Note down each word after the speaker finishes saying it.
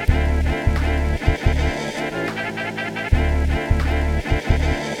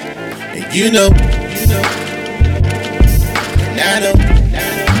You know, and I know,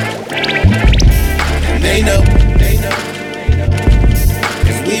 and they know,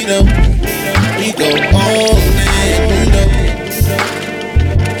 cause we know, we go all in. You know,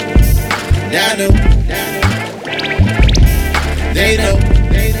 and I know, they know,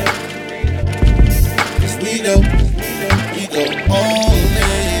 cause we know, we go all in.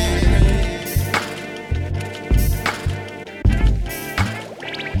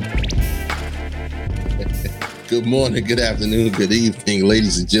 Good morning, good afternoon, good evening,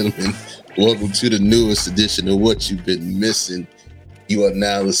 ladies and gentlemen. Welcome to the newest edition of What You've Been Missing. You are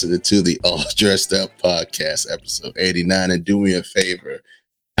now listening to the All Dressed Up podcast, episode 89. And do me a favor,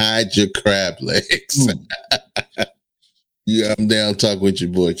 hide your crab legs. I'm down talking with your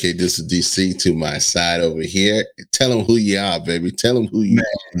boy Kiiddddsss DC to my side over here. Tell them who you are, baby. Tell them who you are.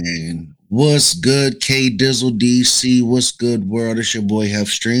 Man, what's good, Kiiddddsss DC? What's good, world? It's your boy Health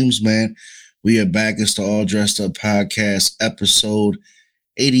Streams, man. We are back. It's the All Dressed Up podcast, episode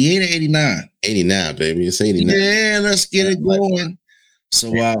 88 or 89? 89, baby. It's 89. Yeah, let's get it going.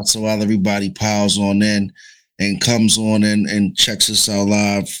 So while everybody piles on in and comes on and checks us out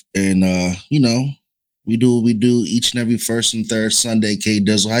live, and we do what we do each and every first and third Sunday.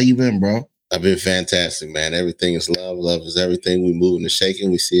 Kiiddddsss, how you been, bro? I've been fantastic, man. Everything is love. Love is everything. We moving and shaking.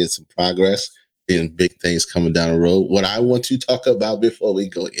 We seeing some progress, seeing big things coming down the road. What I want to talk about before we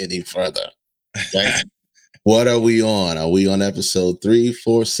go any further, right? What are we on? Are we on episode 3,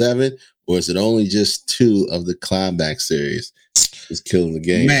 4, 7? Or is it only just 2 of the Climbback series? It's killing the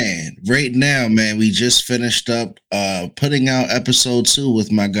game. Man, right now, man, we just finished up putting out episode 2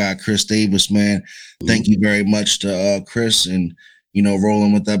 with my guy Chris Davis, man. Thank you very much to Chris and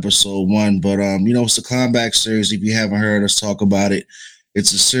rolling with episode 1. But it's the Climbback series. If you haven't heard us talk about it,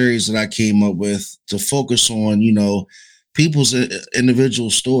 it's a series that I came up with to focus on, people's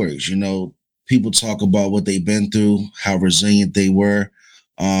individual stories. People talk about what they've been through, how resilient they were.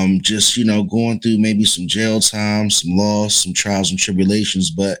 Going through maybe some jail time, some loss, some trials and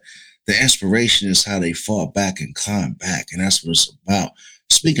tribulations, but the inspiration is how they fought back and climbed back, and that's what it's about.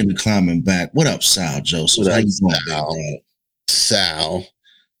 Speaking of climbing back, what up, Sal Joseph? How you doing, bro? Sal,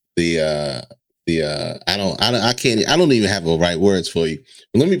 I don't even have the right words for you.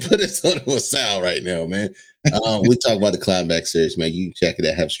 But let me put this on with Sal right now, man. We talk about the Climbback series, man. You can check it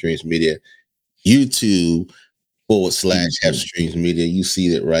at Health Streams Media, YouTube.com/Health Streams Media. You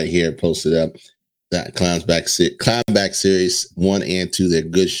see it right here, posted up. That Climbback series 1 and 2. They're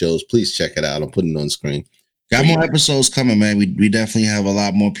good shows. Please check it out. I'm putting it on the screen. Got more episodes coming, man. We definitely have a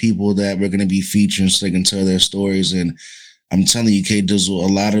lot more people that we're going to be featuring so they can tell their stories. And I'm telling you, Kiiddddsss, a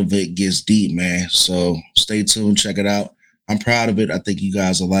lot of it gets deep, man. So stay tuned, check it out. I'm proud of it. I think you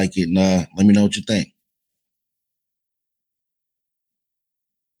guys will like it. And let me know what you think.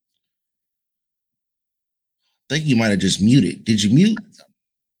 I think you might have just muted. Did you mute?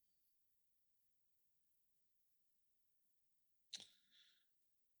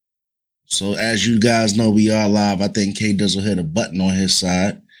 So as you guys know, we are live. I think Kiiddddsss will hit a button on his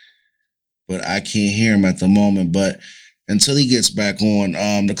side, but I can't hear him at the moment. But until he gets back on,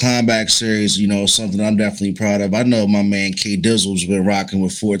 the Climbback series, is something I'm definitely proud of. I know my man Kiiddddsss has been rocking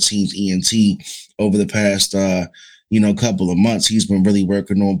with 14th ENT over the past, couple of months. He's been really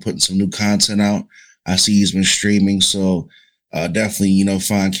working on putting some new content out. I see he's been streaming, so definitely,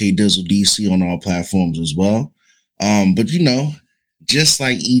 find Kiiddddsss DC on all platforms as well. But just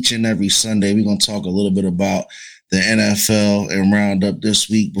like each and every Sunday, we're going to talk a little bit about the NFL and roundup this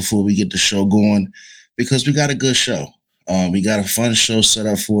week before we get the show going, because we got a good show. We got a fun show set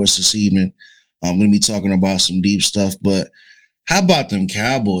up for us this evening. I'm going to be talking about some deep stuff, but how about them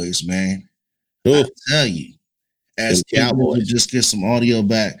Cowboys, man? I tell you, as Cowboys just get some audio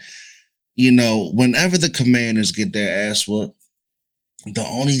back, whenever the Commanders get their ass whooped, the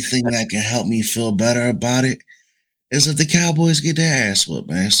only thing that can help me feel better about it is if the Cowboys get their ass whooped,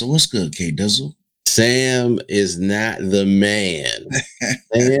 man. So what's good, Kiiddddsss? Sam is not the man.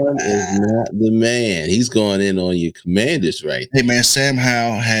 Sam is not the man. He's going in on your Commanders right now. Hey, man, Sam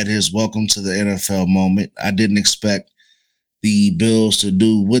Howell had his welcome to the NFL moment. I didn't expect the Bills to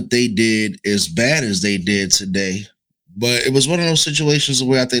do what they did as bad as they did today. But it was one of those situations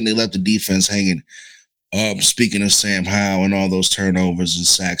where I think they left the defense hanging. Speaking of Sam Howell and all those turnovers and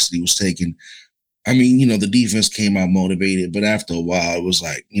sacks that he was taking, I mean, the defense came out motivated, but after a while, it was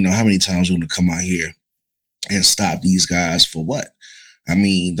like, how many times are we going to come out here and stop these guys for what? I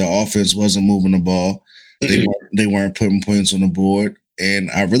mean, the offense wasn't moving the ball. They weren't putting points on the board,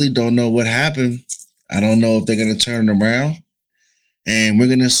 and I really don't know what happened. I don't know if they're going to turn it around. And we're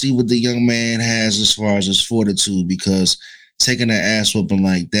going to see what the young man has as far as his fortitude, because taking an ass whooping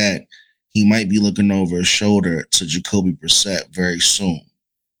like that he might be looking over his shoulder to Jacoby Brissett very soon.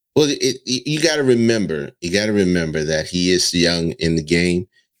 Well, you got to remember, that he is young in the game.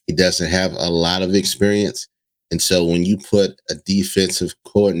 He doesn't have a lot of experience, and so when you put a defensive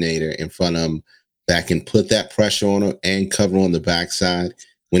coordinator in front of him that can put that pressure on him and cover on the backside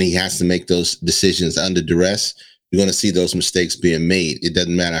when he has to make those decisions under duress, you're going to see those mistakes being made. It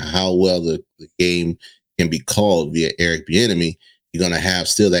doesn't matter how well the game can be called via Eric Bieniemy. You're going to have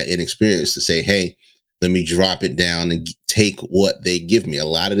still that inexperience to say, "Hey, let me drop it down and take what they give me." A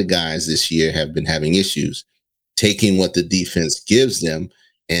lot of the guys this year have been having issues taking what the defense gives them,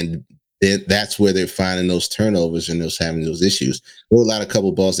 and that's where they're finding those turnovers and those having those issues. There were a lot of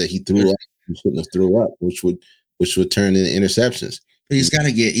couple balls that he threw up, he shouldn't have threw up, which would turn into interceptions. But he's got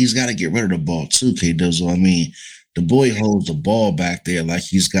to get rid of the ball too, Kiiddddsss. I mean, the boy holds the ball back there like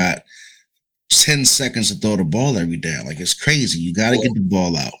he's got 10 seconds to throw the ball every down. Like, it's crazy. You got to get the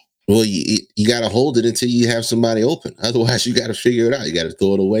ball out. Well, you got to hold it until you have somebody open. Otherwise, you got to figure it out. You got to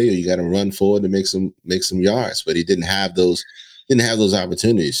throw it away, or you got to run forward to make some yards. But he didn't have those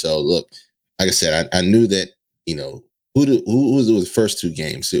opportunities. So look, like I said, I knew that, who was the first two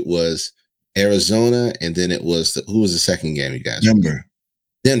games? It was Arizona, and then it was who was the second game, you guys?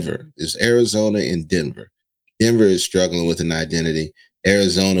 Denver. It's Arizona and Denver. Denver is struggling with an identity.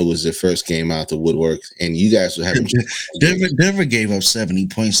 Arizona was their first game out the woodwork, and you guys were having Denver gave up 70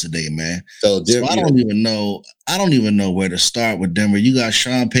 points today, man. So I don't even know where to start with Denver. You got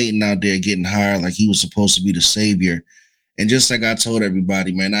Sean Payton out there getting hired like he was supposed to be the savior. And just like I told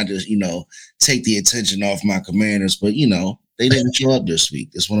everybody, man, I just, take the attention off my Commanders, but they didn't show up this week.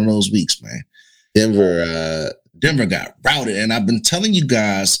 It's one of those weeks, man. Denver got routed, and I've been telling you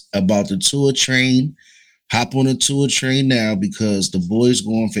guys about the Tua train. Hop on the Tua train now because the boy's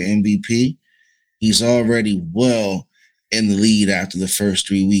going for MVP. He's already well in the lead after the first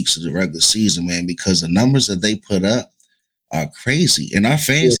 3 weeks of the regular season, man, because the numbers that they put up are crazy. And our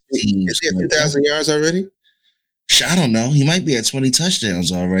fantasy teams, is he at 2,000 yards already? I don't know. He might be at 20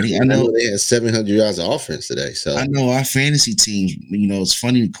 touchdowns already. I know they had 700 yards of offense today. So I know our fantasy teams, it's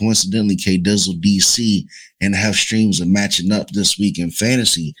funny, coincidentally, Kiiddddsss, DC, and Have Streams are matching up this week in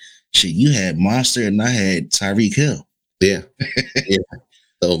fantasy. Shit, you had Monster and I had Tyreek Hill. Yeah.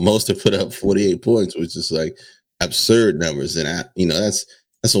 So most have put up 48 points, which is like absurd numbers. And that's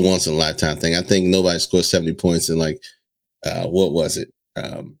a once in a lifetime thing. I think nobody scored 70 points in what was it?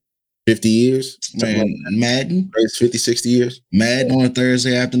 50 years? Man, like Mannn. 50, 60 years? Mannn on a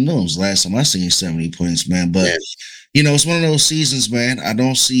Thursday afternoons. Last time I seen 70 points, man. But it's one of those seasons, man. I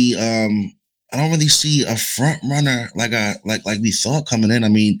don't really see a front runner like we thought coming in. I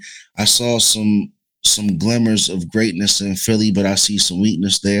mean, I saw some glimmers of greatness in Philly, but I see some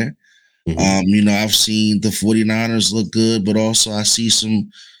weakness there. Mm-hmm. I've seen the 49ers look good, but also I see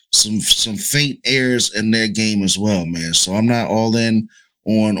some faint airs in their game as well, man. So I'm not all in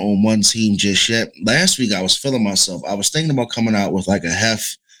on one team just yet. Last week I was feeling myself. I was thinking about coming out with like a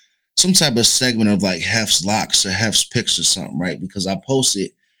Hef, some type of segment of like Hef's locks or Hef's picks or something, right? Because I posted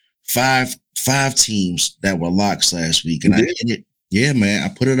five teams that were locks last week, and I hit it. Yeah, man. I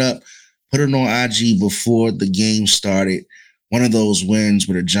put it on IG before the game started. One of those wins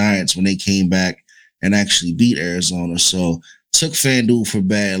with the Giants when they came back and actually beat Arizona. So took FanDuel for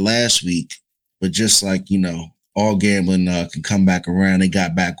bad last week, but just like, all gambling can come back around. They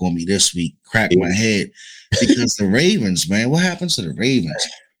got back on me this week, cracked my head because the Ravens, man, what happens to the Ravens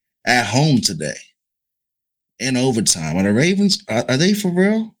at home today in overtime? Are the Ravens, are they for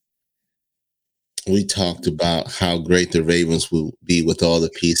real? We talked about how great the Ravens will be with all the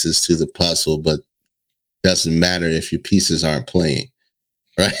pieces to the puzzle, but doesn't matter if your pieces aren't playing,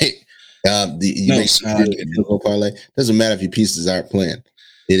 right? Doesn't matter if your pieces aren't playing.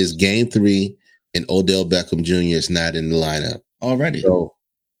 It is game 3, and Odell Beckham Jr. is not in the lineup already.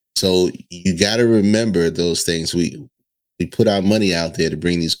 So you got to remember those things. We put our money out there to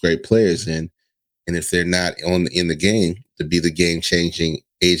bring these great players in, and if they're not in the game to be the game-changing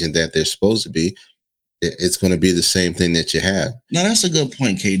agent that they're supposed to be, it's going to be the same thing that you have. Now, that's a good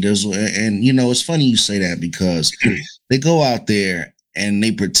point, Kiiddddsss. And it's funny you say that because they go out there and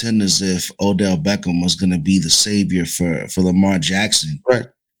they pretend as if Odell Beckham was going to be the savior for Lamar Jackson, right?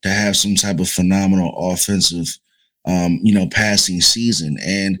 To have some type of phenomenal offensive, passing season.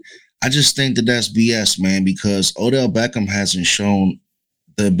 And I just think that that's BS, man, because Odell Beckham hasn't shown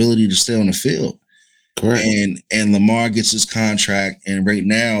the ability to stay on the field. Correct. And Lamar gets his contract, and right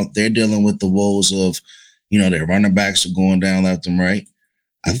now they're dealing with the woes of, their running backs are going down left and right.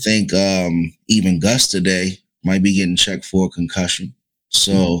 I think even Gus today might be getting checked for a concussion.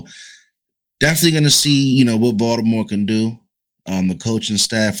 So definitely going to see, what Baltimore can do. The coaching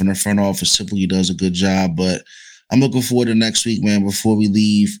staff and the front office typically does a good job, but I'm looking forward to next week, man. Before we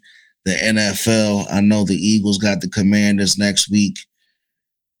leave the NFL, I know the Eagles got the Commanders next week.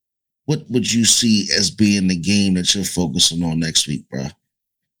 What would you see as being the game that you're focusing on next week, bro?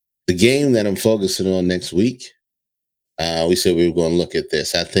 The game that I'm focusing on next week, we said we were going to look at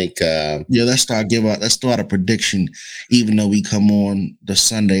this. I think. Yeah, let's start a prediction, even though we come on the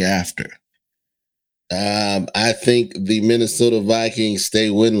Sunday after. I think the Minnesota Vikings stay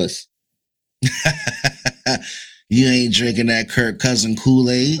winless. You ain't drinking that Kirk Cousin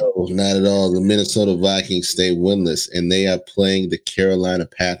Kool-Aid? No, not at all. The Minnesota Vikings stay winless, and they are playing the Carolina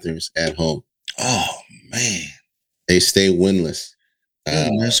Panthers at home. Oh, man. They stay winless.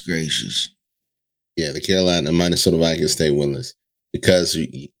 Goodness gracious. Yeah, the Minnesota Vikings stay winless because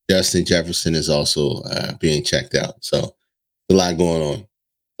Justin Jefferson is also being checked out. So a lot going on.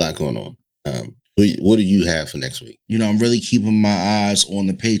 What do you have for next week? I'm really keeping my eyes on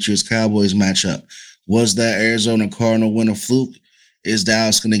the Patriots-Cowboys matchup. Was that Arizona Cardinal win a fluke? Is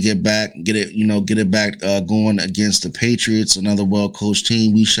Dallas going to get it back going against the Patriots, another well-coached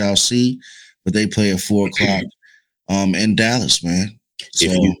team? We shall see. But they play at 4:00 in Dallas, man.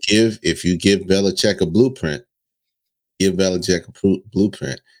 So, if you give Belichick a blueprint, he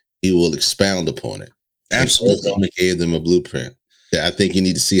will expound upon it. Absolutely. Arizona gave them a blueprint. I think you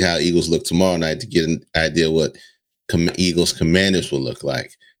need to see how Eagles look tomorrow night to get an idea what Eagles Commanders will look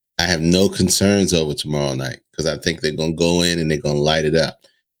like. I have no concerns over tomorrow night because I think they're going to go in and they're going to light it up.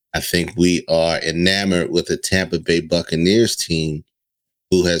 I think we are enamored with the Tampa Bay Buccaneers team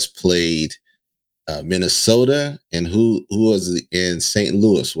who has played Minnesota and who was in St.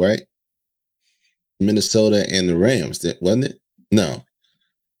 Louis, right? Minnesota and the Rams, wasn't it? No.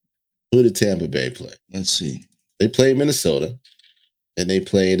 Who did Tampa Bay play? Let's see. They played Minnesota. And they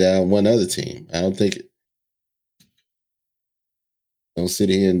played one other team. Don't sit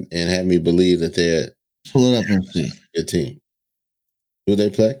here and have me believe that they're pull it up and see a team. Who they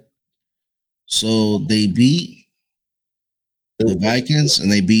play? So they beat the Vikings and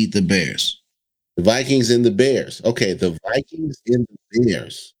they beat the Bears. The Vikings and the Bears. Okay, the Vikings and the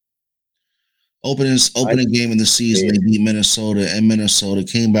Bears. Opening game in the season, they beat Minnesota, and Minnesota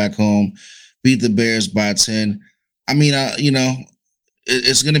came back home, beat the Bears by 10. I mean,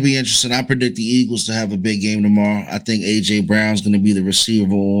 it's going to be interesting. I predict the Eagles to have a big game tomorrow. I think A.J. Brown's going to be the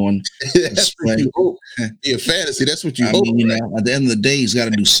receiver on display. Be a fantasy. That's what you hope. At the end of the day, he's got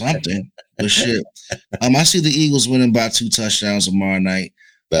to do something. But shit. I see the Eagles winning by 2 touchdowns tomorrow night.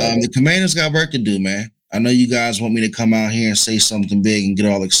 The Commanders got work to do, man. I know you guys want me to come out here and say something big and get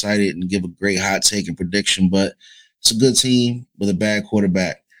all excited and give a great hot take and prediction, but it's a good team with a bad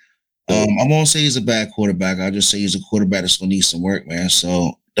quarterback. I won't say he's a bad quarterback. I'll just say he's a quarterback that's going to need some work, man.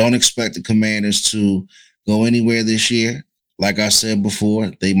 So don't expect the Commanders to go anywhere this year. Like I said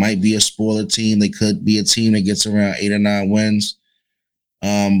before, they might be a spoiler team. They could be a team that gets around 8 or 9 wins.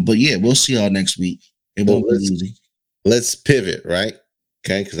 But yeah, we'll see y'all next week. It won't be easy. Let's pivot, right?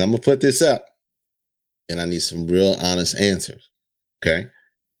 Okay, because I'm going to put this up. And I need some real honest answers. Okay?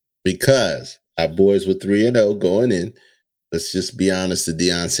 Because our boys were 3-0 going in. Let's just be honest. The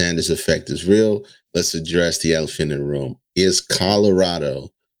Deion Sanders effect is real. Let's address the elephant in the room. Is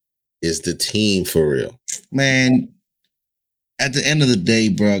Colorado the team for real? Man, at the end of the day,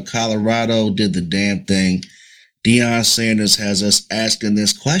 bro, Colorado did the damn thing. Deion Sanders has us asking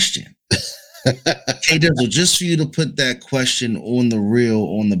this question. Kiiddddsss, just for you to put that question on the reel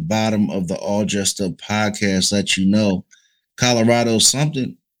on the bottom of the All Just Up podcast, let you know Colorado's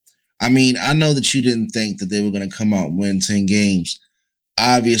something. I mean, I know that you didn't think that they were going to come out and win 10 games.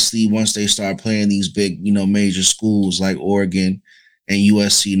 Obviously, once they start playing these big, major schools like Oregon and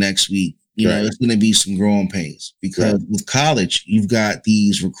USC next week, it's going to be some growing pains because with college, you've got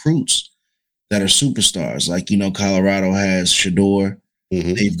these recruits that are superstars. Like, Colorado has Shador.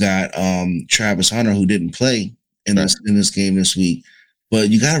 Mm-hmm. They've got Travis Hunter, who didn't play in this game this week. But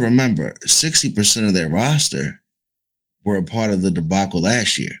you got to remember, 60% of their roster were a part of the debacle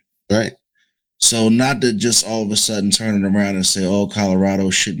last year. Right. So not to just all of a sudden turn it around and say, oh, Colorado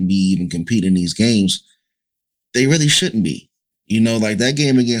shouldn't be even competing in these games. They really shouldn't be. Like that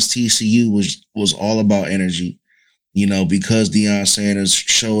game against TCU was all about energy. Because Deion Sanders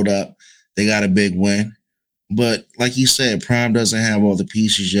showed up, they got a big win. But like you said, Prime doesn't have all the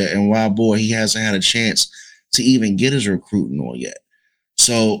pieces yet. And wild boy, he hasn't had a chance to even get his recruiting on yet.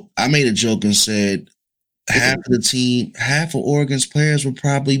 So I made a joke and said, half of Oregon's players would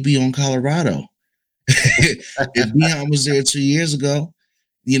probably be on Colorado. If Deion was there 2 years ago,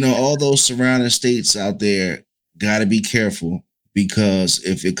 all those surrounding states out there got to be careful because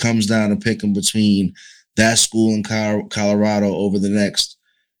if it comes down to picking between that school in Colorado over the next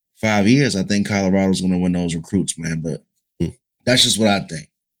 5 years, I think Colorado's going to win those recruits, man. But that's just what I think.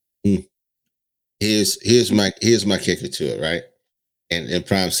 Here's my kicker to it, right? And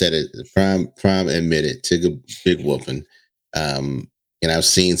Prime said it. Prime admitted, took a big whooping. And I've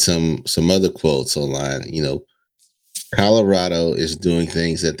seen some other quotes online. Colorado is doing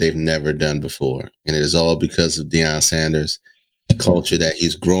things that they've never done before, and it is all because of Deion Sanders, the culture that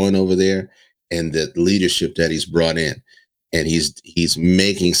he's growing over there, and the leadership that he's brought in. And he's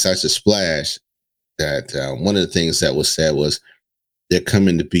making such a splash that one of the things that was said was they're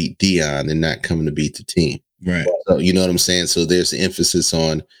coming to beat Deion, they're not coming to beat the team. Right. So you know what I'm saying? So there's emphasis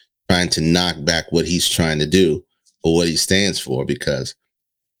on trying to knock back what he's trying to do or what he stands for, because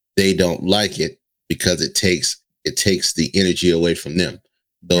they don't like it, because it takes the energy away from them.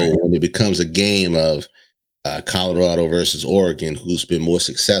 So when it becomes a game of Colorado versus Oregon, who's been more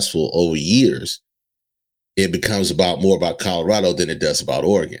successful over years, it becomes more about Colorado than it does about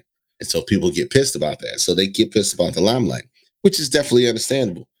Oregon. And so people get pissed about that. So they get pissed about the limelight, which is definitely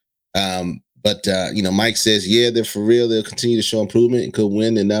understandable. But Mike says, yeah, they're for real. They'll continue to show improvement and could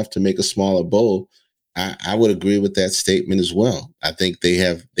win enough to make a smaller bowl. I would agree with that statement as well. I think they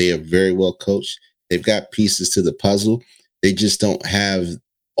are very well coached. They've got pieces to the puzzle. They just don't have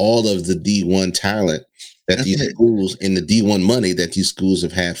all of the D1 talent that these schools, and the D1 money that these schools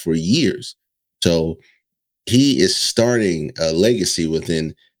have had for years. So he is starting a legacy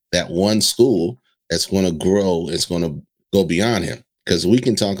within that one school that's going to grow. It's going to go beyond him, because we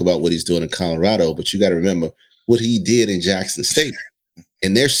can talk about what he's doing in Colorado, but you got to remember what he did in Jackson State,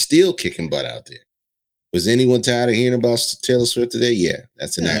 and they're still kicking butt out there. Was anyone tired of hearing about Taylor Swift today? Yeah,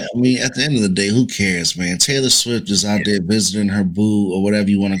 that's an I mean, at the end of the day, who cares, man? Taylor Swift is out there visiting her boo, or whatever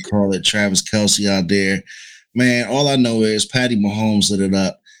you want to call it, Travis Kelce out there. Man, all I know is Patty Mahomes lit it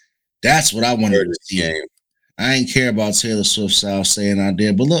up. That's what I wanted to see. Game. I ain't care about Taylor Swift staying out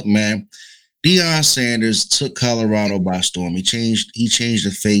there. But look, man, Deion Sanders took Colorado by storm. He changed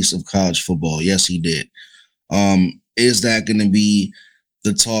the face of college football. Yes, he did. Is that going to be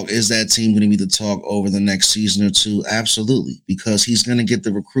the talk? Is that team going to be the talk over the next season or two? Absolutely, because he's going to get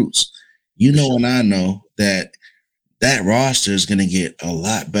the recruits. And I know that roster is going to get a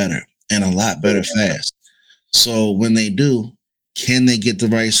lot better and a lot better fast. So when they do, can they get the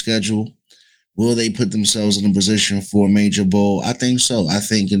right schedule? Will they put themselves in a position for a major bowl? I think so. I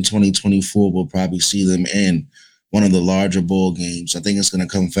think in 2024, we'll probably see them in one of the larger bowl games. I think it's going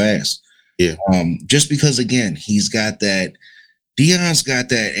to come fast. Yeah. Just because, again, Deion's got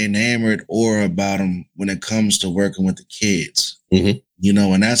that enamored aura about him when it comes to working with the kids. Mm-hmm.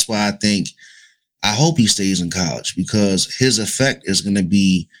 And that's why I hope he stays in college, because his effect is going to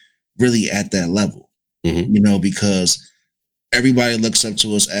be really at that level. Mm-hmm. Because everybody looks up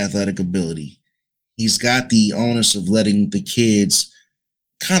to his athletic ability. He's got the onus of letting the kids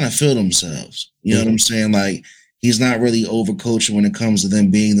kind of feel themselves. You know what I'm saying? Like, he's not really overcoaching when it comes to them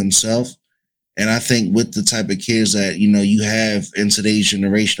being themselves. And I think with the type of kids that, you have in today's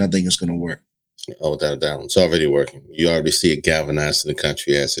generation, I think it's going to work. Oh, without a doubt. It's already working. You already see it galvanized in the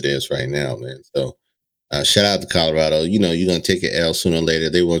country as it is right now, man. So shout out to Colorado. You're going to take an L sooner or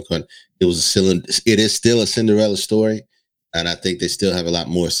later. They weren't going. It is still a Cinderella story. And I think they still have a lot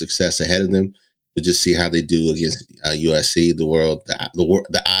more success ahead of them. We'll just see how they do against USC.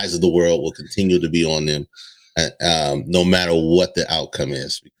 The eyes of the world will continue to be on them, no matter what the outcome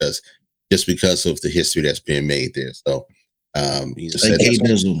is, because of the history that's being made there. So, you said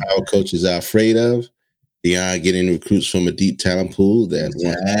that's what our coaches are afraid of. Deion getting recruits from a deep talent pool that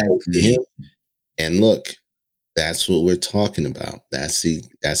want to him. And look, that's what we're talking about. That's the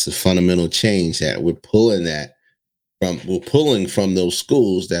fundamental change that we're pulling from those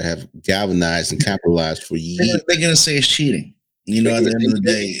schools that have galvanized and capitalized for years. They're gonna say it's cheating. At the end of the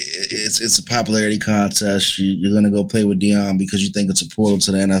day, it's a popularity contest. You're gonna go play with Deion because you think it's a portal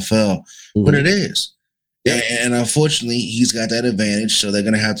to the NFL, but it is. Yeah. And unfortunately, he's got that advantage. So they're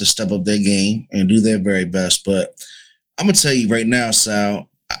gonna have to step up their game and do their very best. But I'm gonna tell you right now, Sal,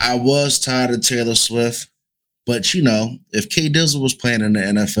 I was tired of Taylor Swift, but if Kiiddddsss was playing in the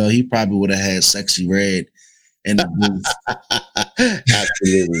NFL, he probably would have had Sexy Red. And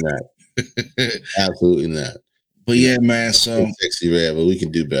absolutely not. Absolutely not. But yeah, man. So Sexy Red, but we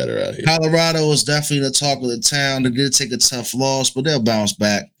can do better out here. Colorado is definitely the talk of the town. They did take a tough loss, but they'll bounce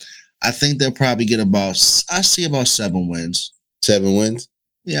back. I think they'll probably get I see about 7 wins. 7 wins?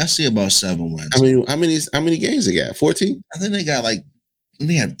 Yeah, I see about 7 wins. How many games they got? 14? I think they got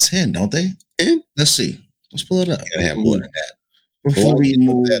they have 10, don't they? 10? Let's see. Let's pull it up. Gotta have more than that. Before we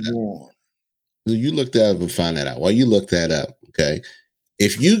move on. You look that up and find that out. While you look that up, okay?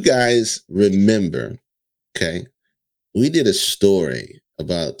 If you guys remember Okay. We did a story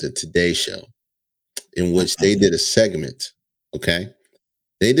about the Today Show in which they did a segment. Okay.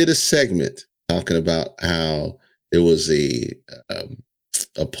 They did a segment talking about how there was um,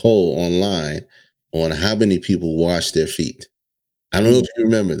 a poll online on how many people wash their feet. I don't know if you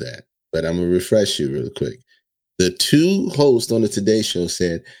remember that, but I'm gonna refresh you real quick. The two hosts on the Today Show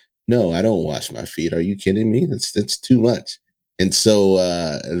said, "No, I don't wash my feet. Are you kidding me? That's too much." And so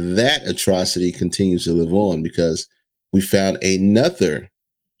that atrocity continues to live on because we found another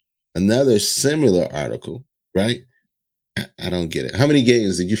similar article. Right? I don't get it. How many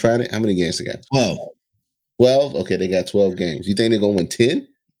games did you find it? How many games they got? 12. 12. Okay, they got 12 games. You think they're gonna win 10?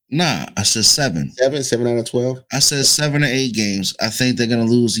 Nah, I said 7. 7 out of 12. I said 7 or 8 games. I think they're gonna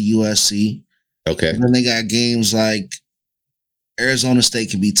lose to USC. Okay. And then they got games like Arizona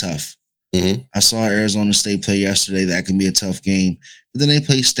State can be tough. Mm-hmm. I saw Arizona State play yesterday. That can be a tough game. But then they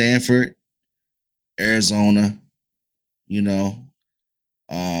play Stanford, Arizona, UCLA.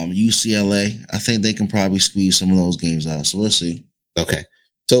 I think they can probably squeeze some of those games out. So let's see. Okay.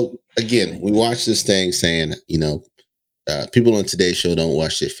 So again, we watched this thing saying, people on Today's Show don't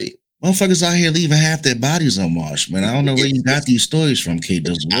wash their feet. Motherfuckers out here leaving half their bodies unwashed, man. I don't know where you got these stories from,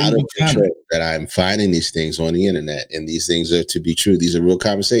 Kiiddddsss. Out of control that I'm finding these things on the internet, and these things are to be true. These are real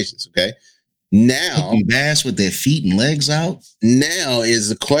conversations. Okay. Now, bass with their feet and legs out. Now is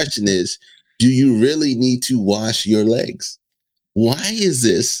the question: is do you really need to wash your legs? Why is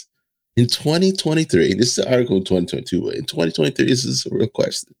this in 2023? This is an article in 2022. In 2023, this is a real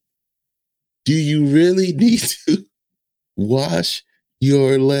question. Do you really need to wash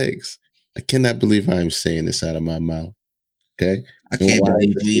your legs? I cannot believe I'm saying this out of my mouth. Okay. I can't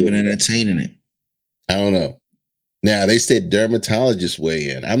believe you even entertaining it. I don't know. Now they said dermatologists weigh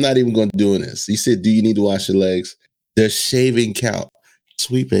in. I'm not even going to do this. He said, "Do you need to wash your legs?" They're shaving count.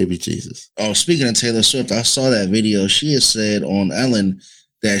 Sweet baby Jesus. Oh, speaking of Taylor Swift, I saw that video. She has said on Ellen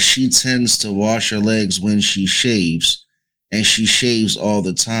that she tends to wash her legs when she shaves, and she shaves all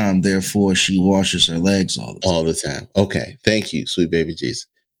the time. Therefore, she washes her legs all the time. Okay. Thank you, sweet baby Jesus.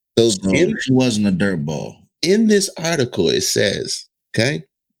 So she wasn't a dirtball. In this article, it says, okay,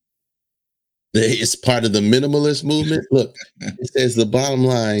 it's part of the minimalist movement. Look, it says the bottom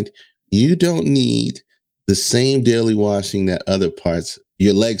line, you don't need the same daily washing that other parts,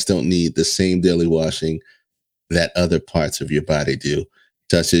 your legs don't need the same daily washing that other parts of your body do,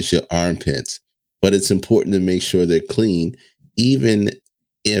 such as your armpits. But it's important to make sure they're clean, even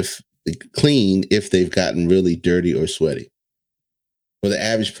if they've gotten really dirty or sweaty. For the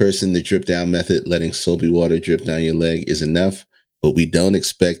average person, the drip down method, letting soapy water drip down your leg, is enough. But we don't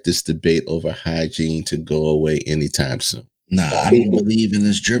expect this debate over hygiene to go away anytime soon. Nah, I don't believe in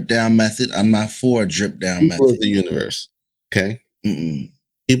this drip down method. I'm not for a drip down method. People of the universe, okay?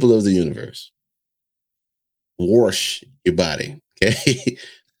 People of the universe, wash your body, okay?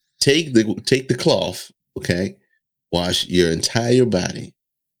 Take the cloth, okay? Wash your entire body.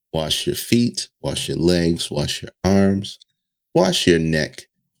 Wash your feet, wash your legs, wash your arms, wash your neck.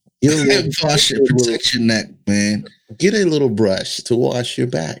 Protect your neck, man. Get a little brush to wash your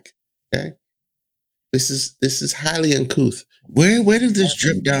back. Okay. This is highly uncouth. Where did this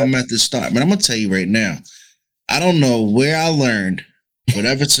drip down method start? Man, I'm gonna tell you right now. I don't know where I learned, but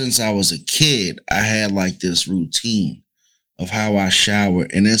ever since I was a kid, I had like this routine of how I shower,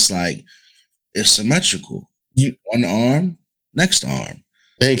 and it's symmetrical. One arm, next arm.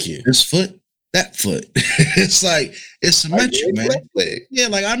 Thank you. This foot, that foot. It's symmetrical, man. Yeah,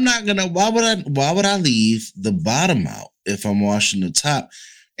 like I'm not gonna. Why would I leave the bottom out if I'm washing the top?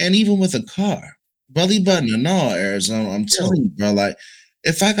 And even with a car, belly button and all, Arizona. I'm telling you, bro. Like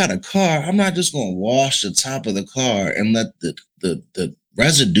if I got a car, I'm not just gonna wash the top of the car and let the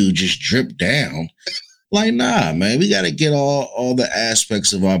residue just drip down. Like, nah, man. We gotta get all the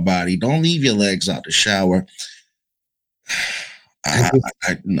aspects of our body. Don't leave your legs out the shower.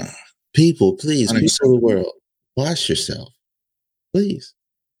 Nah. People, please, people of the world, wash yourself. Please.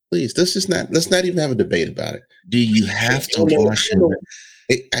 Let's not even have a debate about it. Do you have to wash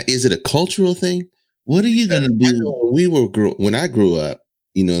it? Is it a cultural thing? What are you gonna do? When I grew up,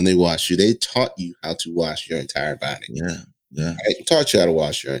 and they washed you, they taught you how to wash your entire body. Yeah. They taught you how to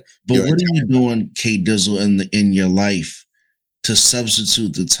wash your But what are you doing, Kiiddddsss, in your life to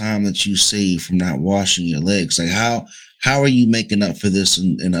substitute the time that you save from not washing your legs? Like how are you making up for this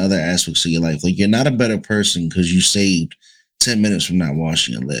in other aspects of your life? Like you're not a better person because you saved 10 minutes from not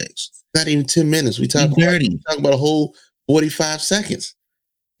washing your legs. Not even 10 minutes. We talk about a whole 45 seconds.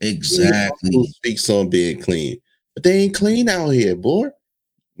 Exactly. Who speaks on being clean, but they ain't clean out here, boy.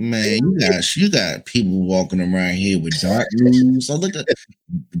 Man, you got people walking around here with dark knees. So look at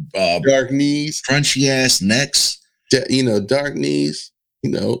Dark knees, crunchy ass necks. dark knees.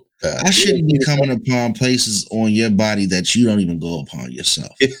 I shouldn't be coming upon places on your body that you don't even go upon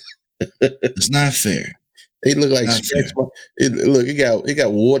yourself. It's not fair. They look like Not stretch fair. marks. It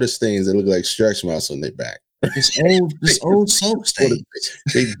got water stains that look like stretch marks on their back. This old soap stain.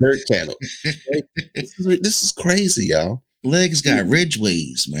 Big dirt candle. Right? This is crazy, y'all. Legs got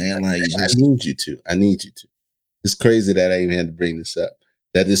ridgeways, man. Like I just need you to. I need you to. It's crazy that I even had to bring this up.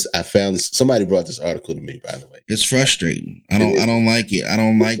 I found this. Somebody brought this article to me, by the way. it's frustrating. I don't like it. I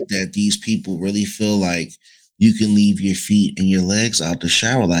don't like that these people really feel like you can leave your feet and your legs out the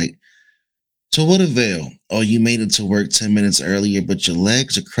shower. Like, to what avail? Oh, you made it to work 10 minutes earlier, but your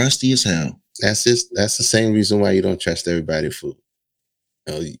legs are crusty as hell. That's the same reason why you don't trust everybody's food.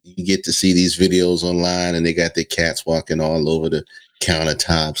 You get to see these videos online, and they got their cats walking all over the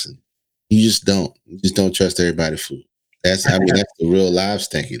countertops, and you just don't trust everybody's food. That's the real live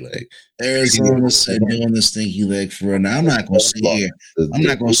stinky leg. Arizona said doing the stinky leg for real. Now I'm not gonna sit here. I'm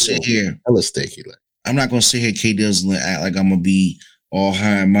not gonna sit here. Hella stinky leg. I'm not gonna sit here, Kiiddddsss, and act like I'm gonna be all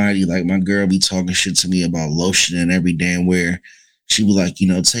high and mighty. Like my girl be talking shit to me about lotion and every damn where. She be like,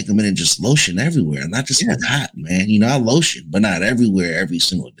 take a minute, just lotion everywhere. Not just when hot, man. I lotion, but not everywhere every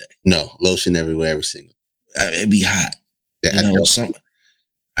single day. No, lotion everywhere every single. It'd be hot. Yeah,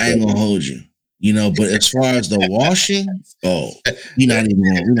 I ain't gonna hold you. But as far as the washing, we're not even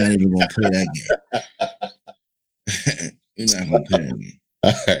gonna play that game. We're not gonna play that game.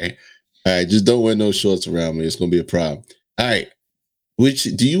 All right. Just don't wear no shorts around me. It's gonna be a problem. All right. Which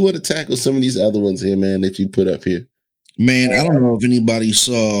do you want to tackle some of these other ones here, man, that you put up here? Man, I don't know if anybody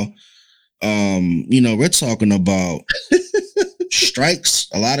saw. We're talking about strikes.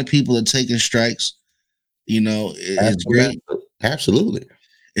 A lot of people are taking strikes. It's great. Absolutely.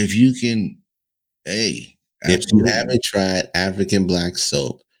 If you can, hey, if you haven't tried African black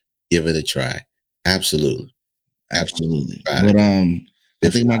soap, give it a try. Absolutely. But I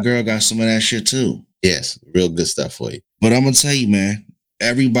think my girl got some of that shit too. Yes, real good stuff for you. But I'm gonna tell you, man,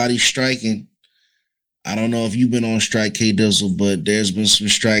 everybody's striking. I don't know if you've been on strike, Kiiddddsss, but there's been some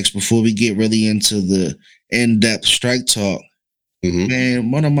strikes. Before we get really into the in-depth strike talk,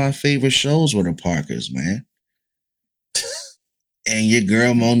 man, one of my favorite shows were the Parkers, man. And your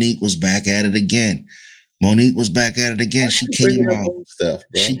girl Monique was back at it again. She came out.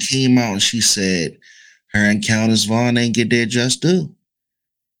 She came out and she said her and Countess Vaughn ain't get their just due.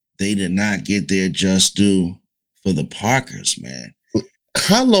 They did not get their just due for the Parkers, man.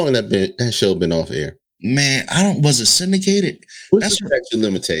 How long that show been off air? Man, was it syndicated? What's the statute of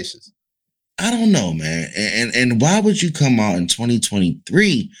limitations? I don't know, man. And why would you come out in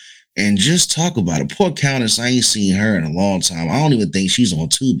 2023 and just talk about it? Poor Countess, I ain't seen her in a long time. I don't even think she's on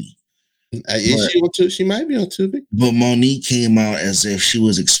Tubi. Is she on Tubi? She might be on Tubi. But Monique came out as if she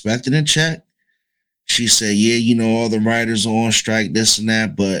was expecting a check. She said, yeah, all the writers are on strike, this and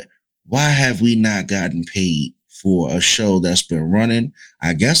that, but why have we not gotten paid for a show that's been running?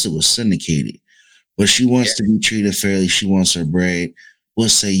 I guess it was syndicated. But she wants to be treated fairly. She wants her bread. What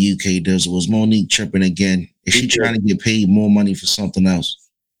say you, Kiiddddsss? Was Monique tripping again? Is she trying to get paid more money for something else?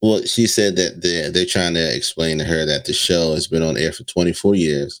 Well, she said that they're trying to explain to her that the show has been on air for 24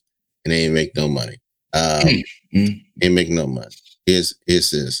 years and they ain't make no money. Ain't make no money. Here's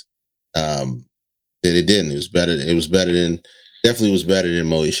this. That it didn't. It was better than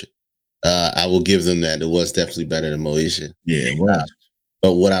Moesha. I will give them that. It was definitely better than Moesha. Yeah, it was.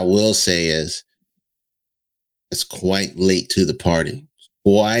 But what I will say is it's quite late to the party.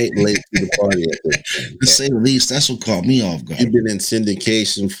 To say the least, that's what caught me off guard. You've been in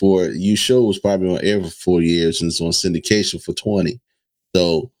syndication your show was probably on air for 4 years and it's on syndication for 20.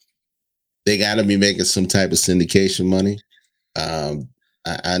 So they got to be making some type of syndication money. I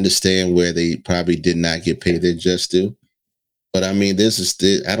understand where they probably did not get paid their just due. But I mean,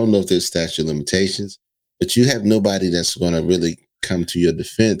 I don't know if there's statute of limitations, but you have nobody that's going to really come to your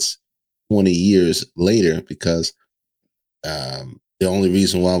defense 20 years later because the only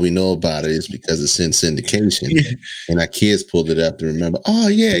reason why we know about it is because it's in syndication. And our kids pulled it up to remember. Oh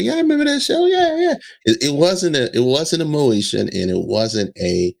yeah, I remember that show. Yeah. It wasn't a Moesha and it wasn't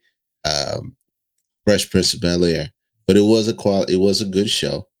a Fresh Prince of Bel-Air, but it was a good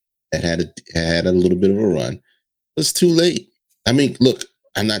show. It had a little bit of a run. It's too late. I mean, look,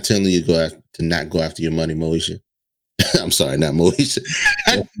 I'm not telling you to not go after your money, Moesha. I'm sorry, not Moesha.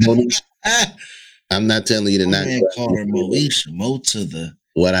 I'm not telling you to not call her Moesha.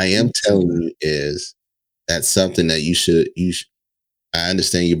 What I am telling you is that's something that you should. I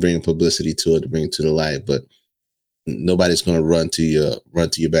understand you're bringing publicity to it to bring it to the light, but nobody's going to run to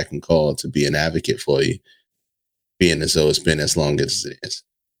your beck and call to be an advocate for you, being as though it's been as long as it is.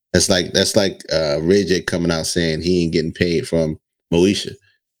 That's like Ray J coming out saying he ain't getting paid from Moesha.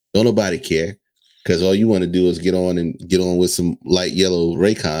 Don't nobody care, because all you want to do is get on with some light yellow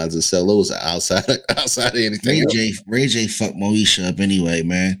Raycons and sell those outside of anything. Ray J fucked Moesha up anyway,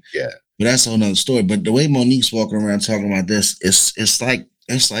 man. Yeah. But that's a whole nother story. But the way Monique's walking around talking about this, it's like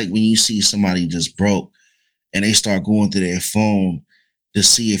when you see somebody just broke and they start going through their phone to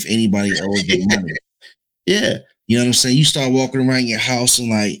see if anybody owes them money. Yeah. You know what I'm saying? You start walking around your house and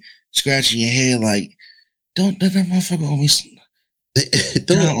like scratching your head like, don't let that motherfucker owe me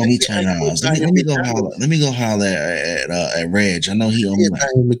don't owe me $20. Let me go holler at Reg. I know he owe me like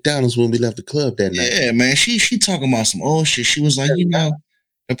McDonald's when we left the club that night. Yeah, man. She talking about some old shit. She was like, you know,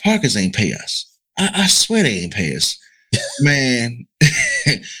 the Parkers ain't pay us. I swear they ain't pay us. Man,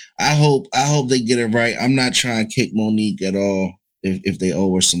 I hope they get it right. I'm not trying to kick Monique at all. If they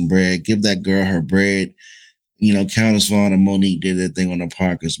owe her some bread, give that girl her bread. You know, Countess Vaughn and Monique did that thing on the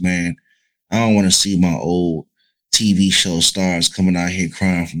Parkers, man. I don't want to see my old TV show stars coming out here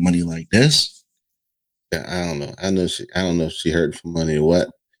crying for money like this. Yeah, I don't know. I don't know if she heard for money or what.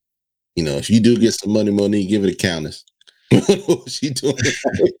 You know, if you do get some money, Monique, give it to Countess. She doing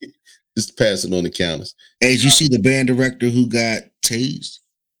it. Just pass it on the Countess. Hey, did you see the band director who got tased?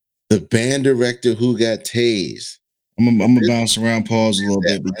 The band director who got tased. I'm gonna bounce around, pause a little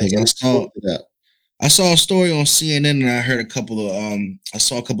bit because I saw a story on CNN and I heard I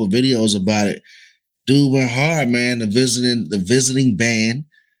saw a couple of videos about it. Dude went hard, man. The visiting band.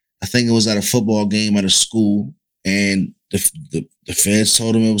 I think it was at a football game at a school, and the feds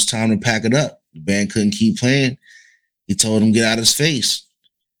told him it was time to pack it up. The band couldn't keep playing. He told him get out of his face.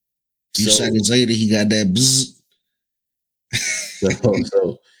 A few seconds later, he got that bzzz.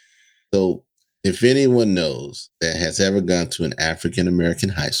 So if anyone knows that has ever gone to an African American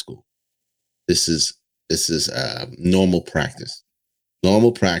high school, this is normal practice.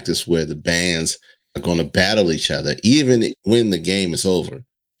 Normal practice where the bands are going to battle each other, even when the game is over.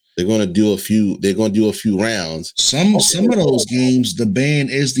 They're going to do a few rounds. Some of those games, the band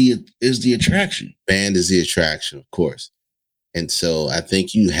is the attraction. Band is the attraction, of course. And so I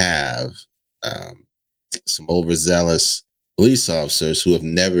think you have some overzealous police officers who have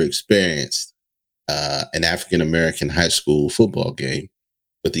never experienced an African American high school football game,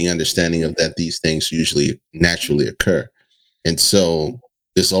 with the understanding of that these things usually naturally occur. And so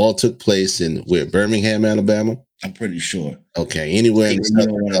this all took place in where, Birmingham, Alabama? I'm pretty sure. Okay, anywhere in the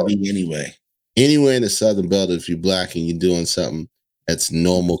Southern Belt. Anywhere in the Southern Belt, if you're black and you're doing something that's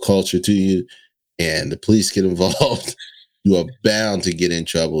normal culture to you, and the police get involved, you are bound to get in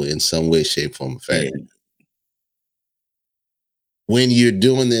trouble in some way, shape, form, or fashion. Yeah. When you're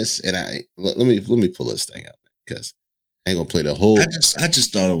doing this, and let me pull this thing up because I ain't gonna play the whole. I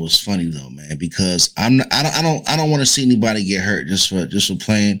just thought it was funny though, man, because I don't want to see anybody get hurt just for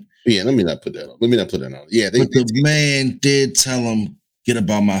playing. Yeah, let me not put that on. Yeah, but the man did tell him get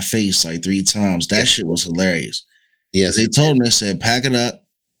about my face like 3 times. That shit was hilarious. Yes, they told him, they said pack it up.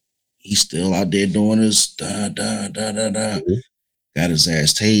 He's still out there doing his da da da da da. Mm-hmm. Got his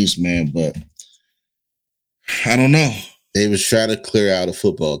ass tased, man. But I don't know. They was trying to clear out a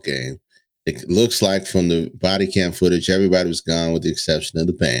football game. It looks like from the body cam footage, everybody was gone with the exception of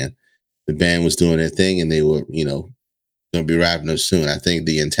the band. The band was doing their thing, and they were, going to be wrapping up soon. I think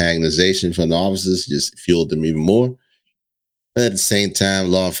the antagonization from the officers just fueled them even more. But at the same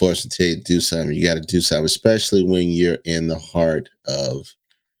time, law enforcement tell you to do something. You got to do something, especially when you're in the heart of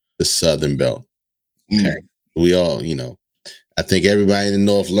the Southern Belt. Okay. We all, I think everybody in the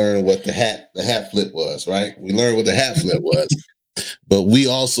North learned what the hat flip was, right? We learned what the hat flip was. But we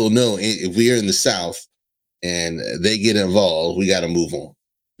also know if we're in the South and they get involved, we got to move on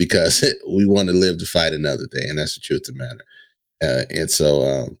because we want to live to fight another day. And that's the truth of the matter. And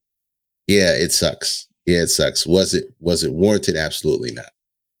so, yeah, it sucks. Yeah, it sucks. Was it warranted? Absolutely not.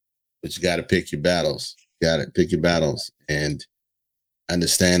 But you got to pick your battles. And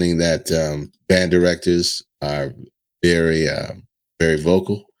understanding that band directors are very, very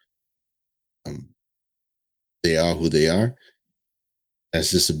vocal. They are who they are.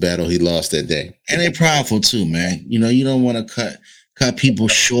 That's just a battle he lost that day. And they're prideful too, man. You don't want to cut people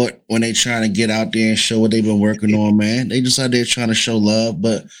short when they trying to get out there and show what they've been working on, man. They just out there trying to show love.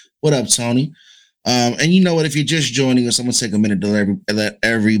 But what up, Tony? And you know what? If you're just joining us, I'm going to take a minute to let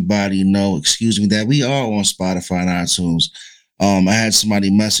everybody know, that we are on Spotify and iTunes. I had somebody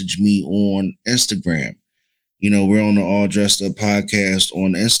message me on Instagram. We're on the All Dressed Up podcast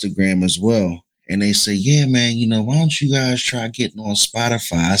on Instagram as well. And they say, yeah, man, why don't you guys try getting on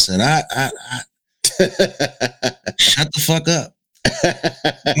Spotify? I said, Shut the fuck up.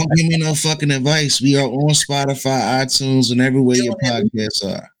 Don't give me no fucking advice. We are on Spotify, iTunes, and everywhere your podcasts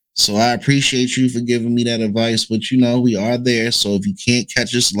are. So I appreciate you for giving me that advice. But you know, we are there. So if you can't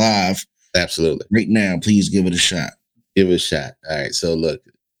catch us live, Absolutely, right now, please give it a shot. give it a shot. All right. So look,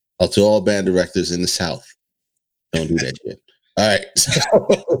 to all band directors in the South, don't do that shit. All right.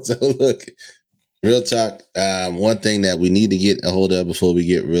 So look, real talk. One thing that we need to get a hold of before we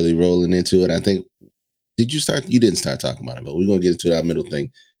get really rolling into it, I think. Did you start? You didn't start talking about it, but we're gonna get into our middle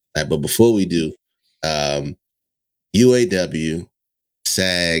thing. All right, but before we do, UAW,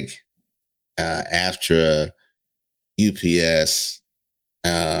 SAG, AFTRA, UPS,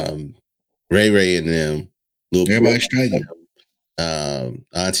 Ray and them, Everybody's striking.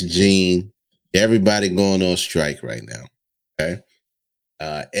 Auntie Jean, everybody going on strike right now. Okay.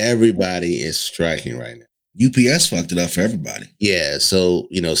 Everybody is striking right now. UPS fucked it up for everybody. Yeah. So,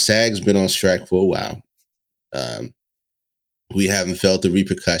 SAG's been on strike for a while. We haven't felt the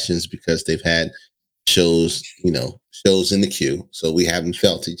repercussions because they've had shows in the queue. So we haven't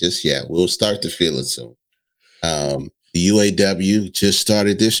felt it just yet. We'll start to feel it soon. The UAW just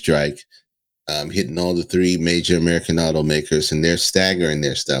started this strike, hitting all the three major American automakers, and they're staggering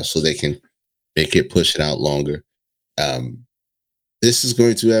their stuff so they can make it push it out longer. This is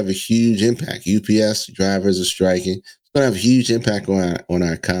going to have a huge impact. UPS drivers are striking. It's going to have a huge impact on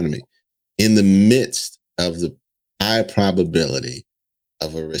our economy in the midst of the high probability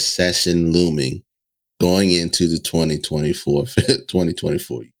of a recession looming going into the 2024.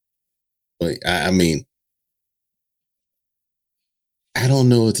 I mean, I don't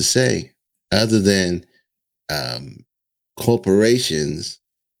know what to say other than corporations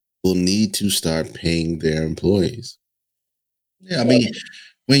will need to start paying their employees. Yeah, I mean,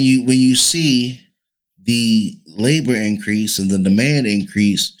 when you see the labor increase and the demand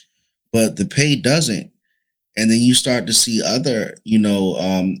increase, but the pay doesn't, and then you start to see other,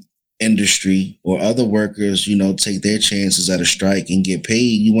 industry or other workers, take their chances at a strike and get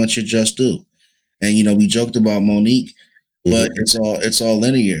paid, you want your just due. And we joked about Monique, but it's all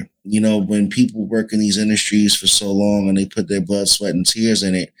linear. When people work in these industries for so long and they put their blood, sweat, and tears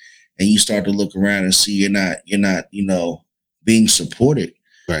in it, and you start to look around and see you're not being supported.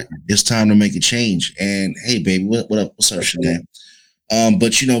 Right. It's time to make a change. And hey, baby, what up? What's up, Shanann?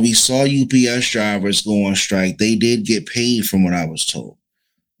 But we saw UPS drivers go on strike. They did get paid, from what I was told.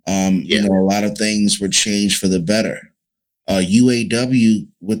 A lot of things were changed for the better. UAW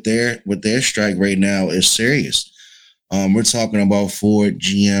with their strike right now is serious. We're talking about Ford,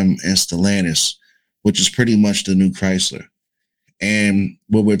 GM, and Stellantis, which is pretty much the new Chrysler. And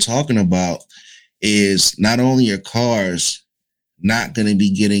what we're talking about is not only are cars not going to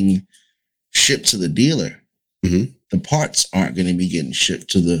be getting shipped to the dealer, the parts aren't going to be getting shipped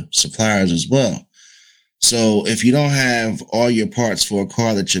to the suppliers as well. So if you don't have all your parts for a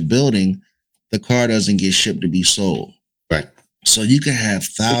car that you're building, the car doesn't get shipped to be sold. Right. So you can have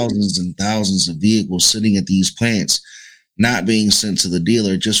thousands and thousands of vehicles sitting at these plants not being sent to the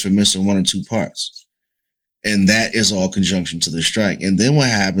dealer just for missing one or two parts. And that is all conjunction to the strike. And then what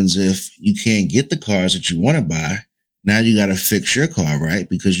happens if you can't get the cars that you want to buy? Now you got to fix your car, right?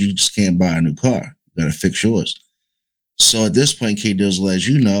 Because you just can't buy a new car. You got to fix yours. So at this point, Kiiddddsss, as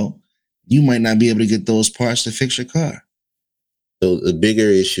you know, you might not be able to get those parts to fix your car. So the bigger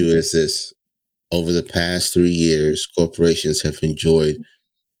issue is this. Over the past 3 years, corporations have enjoyed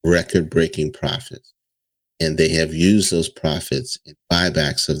record-breaking profits, and they have used those profits in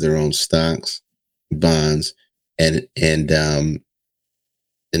buybacks of their own stocks, bonds, and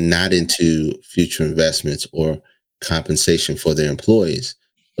not into future investments or compensation for their employees,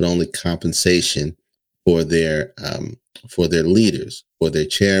 but only compensation for their leaders, for their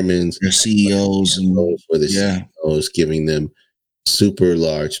chairmen, their CEOs, for the CEOs, giving them super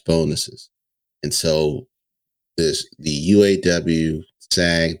large bonuses. And so the UAW,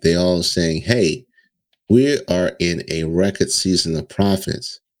 SAG, they all saying, hey, we are in a record season of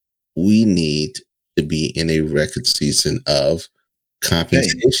profits. We need to be in a record season of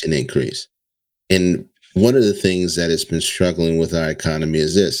compensation increase. And one of the things that has been struggling with our economy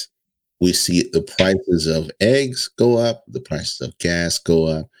is this. We see the prices of eggs go up, the prices of gas go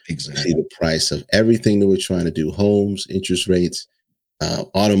up. Exactly. We see the price of everything that we're trying to do, homes, interest rates,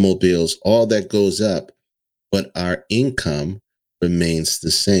 automobiles, all that goes up, but our income remains the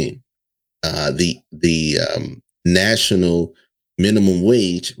same. The national minimum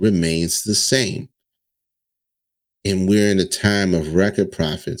wage remains the same. And we're in a time of record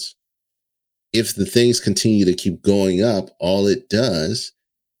profits. If the things continue to keep going up, all it does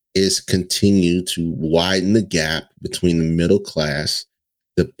is continue to widen the gap between the middle class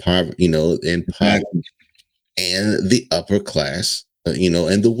the poverty, and poverty Exactly. and the upper class, and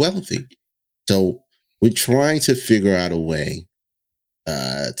the wealthy. So we're trying to figure out a way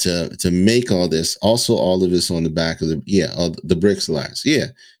to make all this, also all of this on the back of of the bricks lines. Yeah.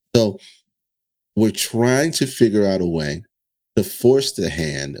 So we're trying to figure out a way to force the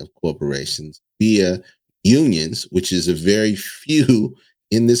hand of corporations via unions, which is a very few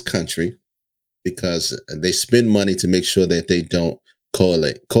in this country, because they spend money to make sure that they don't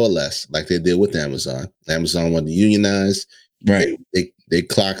coalesce like they did with Amazon. Amazon wanted to unionize. Right. They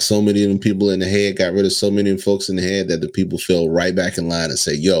clocked so many of them people in the head, got rid of so many of them folks in the head that the people fell right back in line and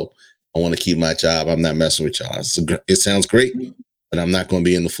say, "Yo, I want to keep my job. I'm not messing with y'all. It sounds great, but I'm not going to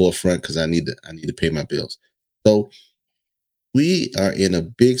be in the forefront because I need to pay my bills." So we are in a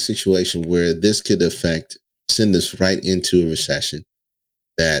big situation where this could send us right into a recession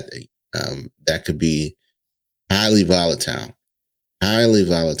that could be highly volatile. Highly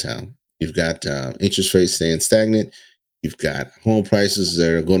volatile. You've got interest rates staying stagnant. You've got home prices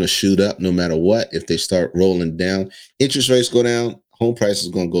that are going to shoot up no matter what. If they start rolling down, interest rates go down, home prices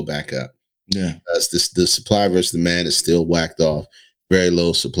are going to go back up. Yeah. Because the supply versus demand is still whacked off. Very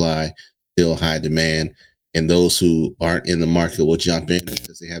low supply, still high demand. And those who aren't in the market will jump in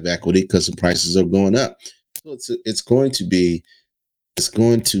because they have equity because the prices are going up. So it's going to be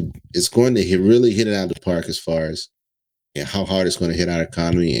really hit it out of the park as far as how hard it's going to hit our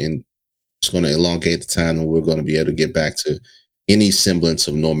economy, and it's going to elongate the time that we're going to be able to get back to any semblance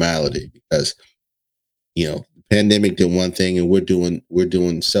of normality. Because the pandemic did one thing, and we're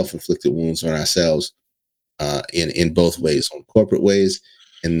doing self-inflicted wounds on ourselves in both ways, on corporate ways,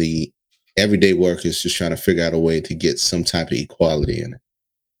 and the everyday workers just trying to figure out a way to get some type of equality in it.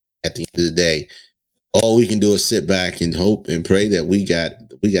 At the end of the day, all we can do is sit back and hope and pray that we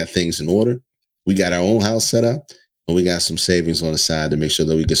got things in order. We got our own house set up, and we got some savings on the side to make sure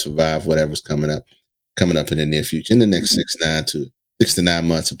that we can survive whatever's coming up in the near future, in the next 6 to 9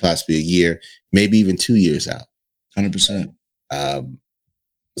 months, or possibly a year, maybe even 2 years out. 100%. Um,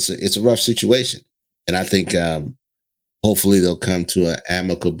 it's a rough situation, and I think hopefully they'll come to an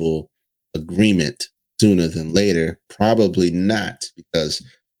amicable agreement sooner than later. Probably not, because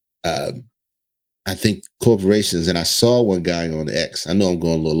um, I think corporations, and I saw one guy on X. I know I'm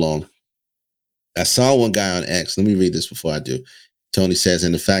going a little long. I saw one guy on X. Let me read this before I do. Tony says,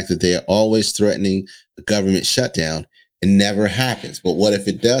 and the fact that they are always threatening a government shutdown, it never happens. But what if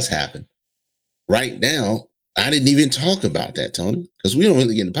it does happen? Right now, I didn't even talk about that, Tony, because we don't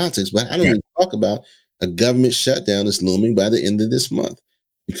really get into politics, but I don't Right. even talk about a government shutdown that's looming by the end of this month,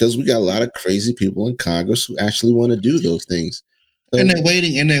 because we got a lot of crazy people in Congress who actually want to do those things. And So, they're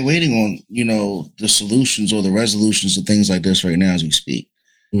waiting on, the solutions or the resolutions to things like this right now as we speak.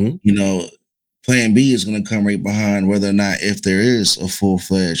 mhm. You know, plan B is going to come right behind whether or not, if there is a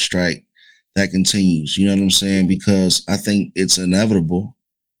full-fledged strike that continues. You know what I'm saying? Because I think it's inevitable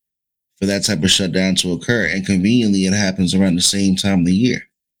for that type of shutdown to occur. And conveniently, it happens around the same time of the year.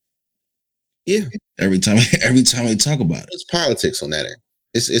 Yeah, Every time, every time they talk about it. it's politics on that end.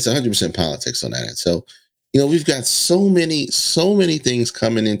 It's 100% politics on that end. So, we've got so many things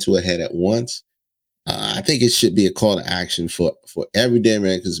coming into a head at once. I think it should be a call to action for everyday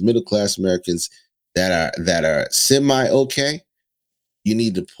Americans, middle class Americans that are semi okay. You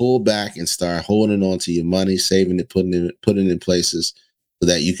need to pull back and start holding on to your money, saving it, putting it in places so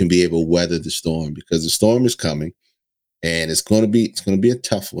that you can be able to weather the storm, because the storm is coming, and it's going to be a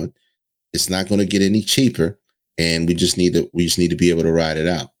tough one. It's not going to get any cheaper, and we just need to be able to ride it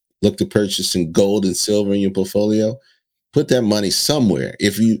out. Look to purchase some gold and silver in your portfolio. Put that money somewhere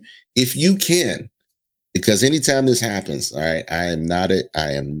if you can, because anytime this happens, all right, I am not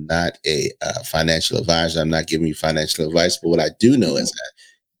a financial advisor. I'm not giving you financial advice, but what I do know is that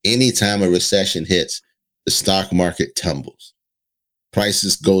anytime a recession hits, the stock market tumbles,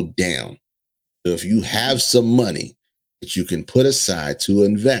 prices go down. So if you have some money that you can put aside to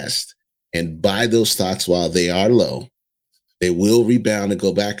invest and buy those stocks while they are low, they will rebound and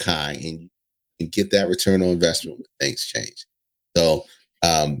go back high, and you can get that return on investment when things change. So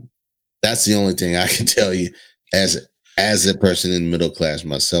um, that's the only thing I can tell you, as a person in the middle class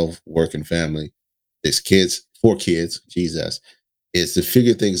myself, working family, 6 kids, 4 kids, Jesus, is to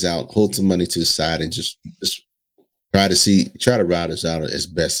figure things out, hold some money to the side, and just try to ride us out as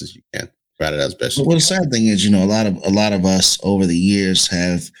best as you can. Ride it out as best as But you well, the sad thing is, a lot of us over the years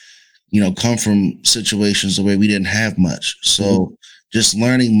have, come from situations where we didn't have much. can. Mhm. So just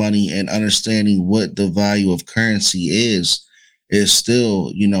learning money and understanding what the value of currency is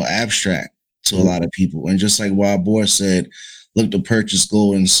still, abstract to a Mhm. lot of people. And just like Wild Boar said, look to purchase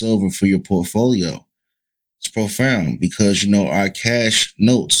gold and silver for your portfolio. It's profound because our cash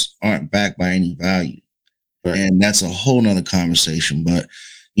notes aren't backed by any value. Right. And that's a whole nother conversation. But,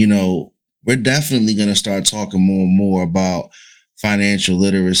 we're definitely gonna start talking more and more about financial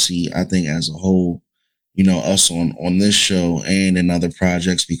literacy, I think, as a whole, us on this show and in other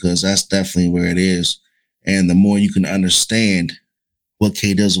projects, because that's definitely where it is. And the more you can understand what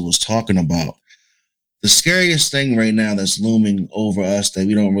Kiiddddsss was talking about, the scariest thing right now that's looming over us that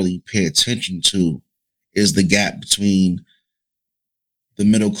we don't really pay attention to is the gap between the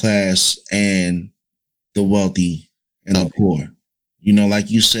middle class and the wealthy and the poor. Like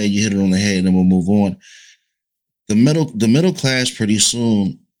you said, you hit it on the head, and then we'll move on. The middle class pretty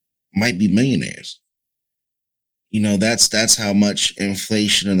soon might be millionaires. That's how much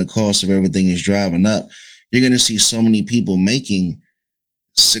inflation and the cost of everything is driving up. You're gonna see so many people making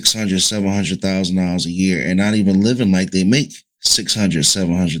 $600,000, $700,000 a year and not even living like they make $600,000,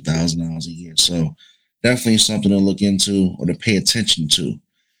 $700,000 a year. So definitely something to look into or to pay attention to.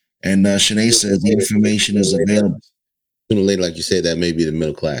 And Shanae says the information is available. Sooner or later, like you said, that may be the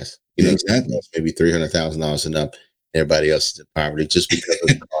middle class. Exactly. Maybe $300,000 and up. Everybody else is in poverty just because of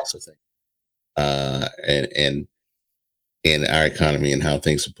the cost of things, and our economy and how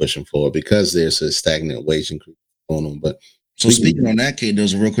things are pushing forward because there's a stagnant wage increase going on. But so speaking on that, Kate,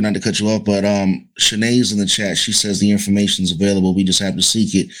 there's a real quick, not to cut you off, but Shanae's in the chat. She says the information is available. We just have to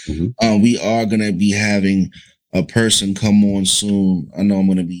seek it. We are going to be having a person come on soon. I know I'm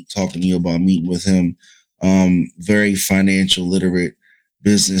going to be talking to you about meeting with him. Very financial literate,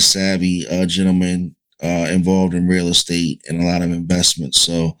 business savvy gentleman involved in real estate and a lot of investments.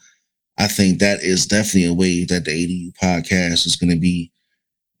 So I think that is definitely a wave that the ADU podcast is going to be,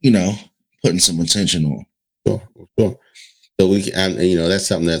 putting some attention on. Sure. So we can, that's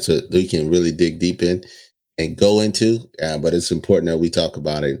something we can really dig deep in and go into. But it's important that we talk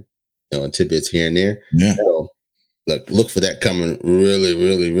about it, in tidbits here and there. Yeah. So look for that coming really,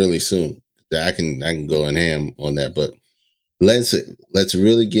 really, really soon. I can go in ham on that, but let's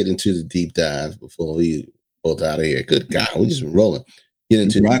really get into the deep dive before we both out of here. Good God, we just been rolling. Get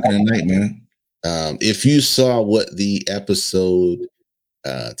into rocking tonight, man. If you saw what the episode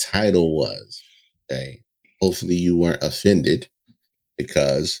title was, okay, hopefully you weren't offended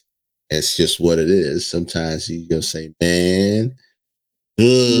because it's just what it is. Sometimes you go say, "Man,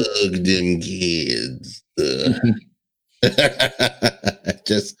 Fuggg them kids."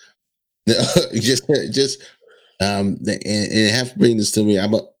 just and have to bring this to me.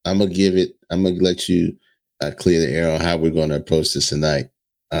 I'm gonna give it. I'm gonna let you clear the air on how we're going to approach this tonight,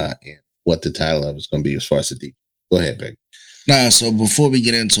 and what the title of it's going to be as far as the deep. Go ahead, Beck. Nah, so before we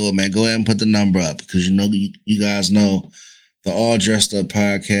get into it, man, go ahead and put the number up because you guys know the All Dressed Up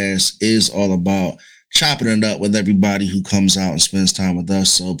podcast is all about chopping it up with everybody who comes out and spends time with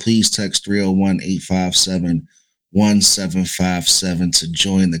us. So please text 301-857-1757 to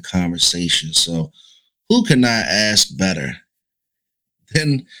join the conversation. So who can I ask better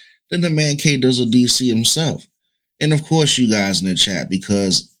than the man Kiiddddsss DC himself? And of course you guys in the chat,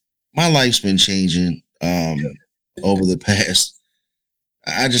 because my life's been changing over the past,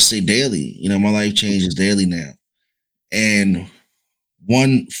 I just say daily. My life changes daily now. And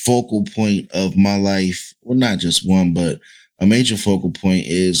one focal point of my life, well, not just one, but a major focal point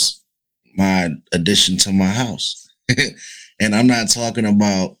is my addition to my house. And I'm not talking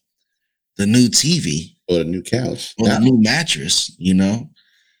about the new TV or the new couch or the new mattress,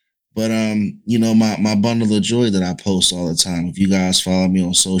 but my bundle of joy that I post all the time. If you guys follow me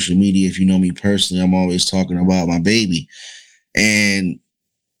on social media, if you know me personally, I'm always talking about my baby. And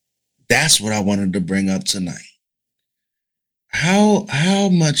that's what I wanted to bring up tonight. How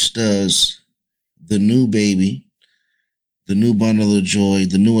much does the new baby, the new bundle of joy,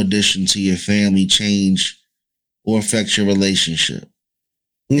 the new addition to your family change or affect your relationship?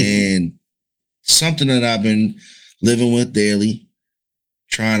 And something that I've been living with daily,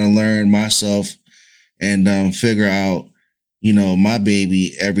 trying to learn myself and figure out, my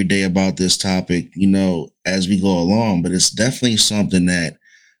baby every day about this topic, as we go along. But it's definitely something that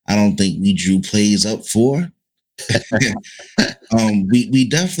I don't think we drew plays up for. We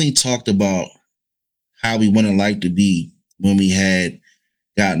definitely talked about how we wanted life to be when we had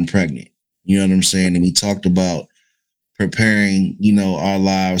gotten pregnant. You know what I'm saying? And we talked about preparing, our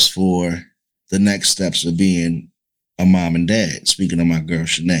lives for the next steps of being a mom and dad. Speaking of my girl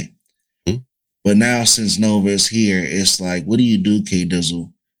Shanae. But now since Nova is here, it's like, what do you do,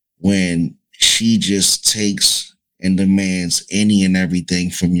 Kiiddddsss, when she just takes and demands any and everything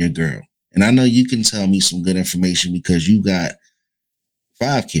from your girl? And I know you can tell me some good information because you got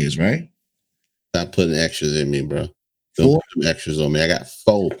 5 kids, right? Stop putting extras in me, bro. Don't 4? put some extras on me. I got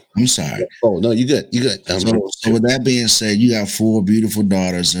 4. I'm sorry. Oh no, you good. You good. So with that being said, you got 4 beautiful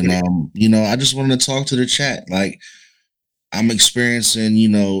daughters, and I just wanted to talk to the chat. Like, I'm experiencing,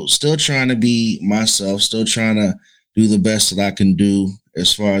 still trying to be myself, still trying to do the best that I can do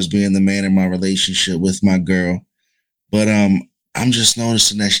as far as being the man in my relationship with my girl. But I'm just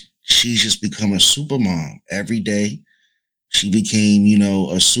noticing that she's just becoming a super mom every day. She became,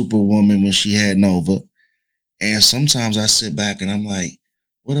 a superwoman when she had Nova. And sometimes I sit back and I'm like,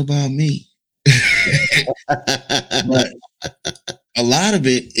 what about me? But a lot of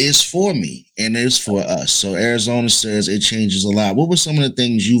it is for me and it's for us. So Arizona says it changes a lot. What were some of the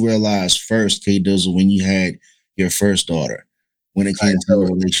things you realized first, Kiiddddsss, when you had your first daughter, when it came to your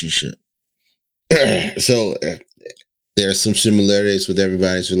relationship? So there are some similarities with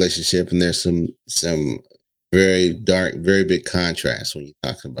everybody's relationship, and there's some very dark, very big contrast when you're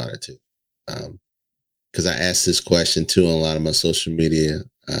talking about it too. Because I asked this question too on a lot of my social media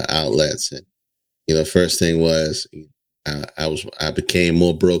outlets, and first thing was I became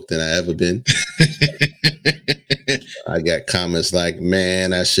more broke than I ever been. I got comments like,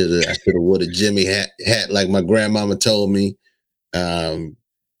 "Man, I should have wore a Jimmy hat like my grandmama told me." Another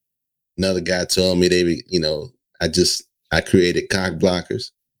guy told me I created cock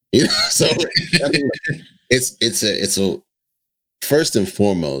blockers. So I mean, it's a first and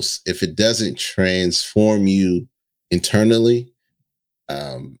foremost, if it doesn't transform you internally,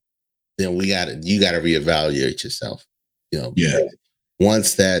 then you gotta reevaluate yourself. Yeah.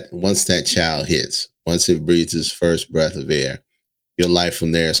 Once that child hits, once it breathes its first breath of air, your life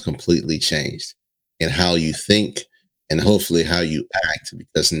from there is completely changed. And how you think and hopefully how you act,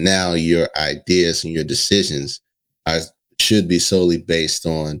 because now your ideas and your decisions should be solely based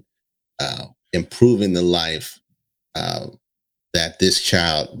on improving the life uh, that this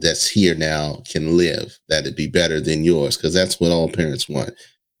child that's here now can live, that it be better than yours, because that's what all parents want.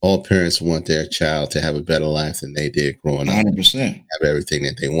 All parents want their child to have a better life than they did growing up. 100%. Have everything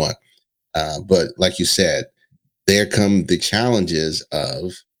that they want. But like you said, there come the challenges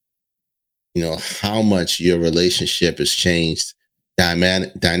of, how much your relationship has changed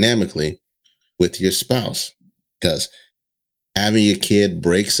dynamically with your spouse. Because having a kid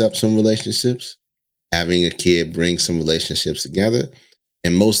breaks up some relationships, having a kid brings some relationships together,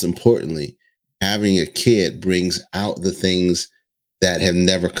 and most importantly, having a kid brings out the things that have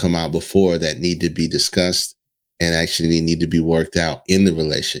never come out before that need to be discussed and actually need to be worked out in the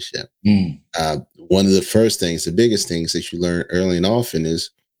relationship. One of the first things, the biggest things that you learn early and often is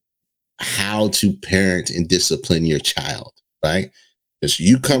how to parent and discipline your child, right? Because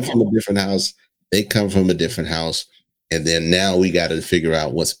you come from a different house, they come from a different house, and then now we got to figure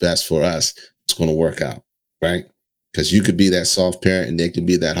out what's best for us. It's going to work out, right? Because you could be that soft parent and they could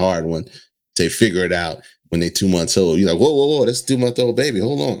be that hard one. They figure it out when they're 2 months old. You're like, whoa, that's a 2-month-old baby.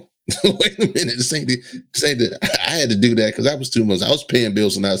 Hold on. Wait a minute. This ain't I had to do that because I was 2 months. I was paying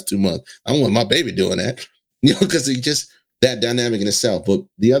bills when I was 2 months. I don't want my baby doing that. Because it just that dynamic in itself. But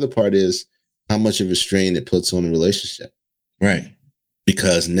the other part is how much of a strain it puts on a relationship. Right.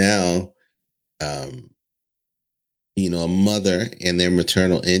 Because now, a mother and their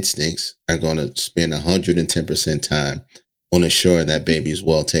maternal instincts are going to spend 110% time on ensuring that baby is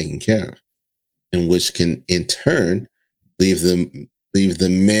well taken care of, and which can in turn leave the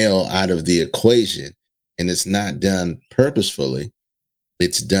male out of the equation. And it's not done purposefully.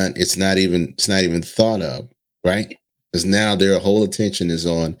 It's not even thought of, right? Because now their whole attention is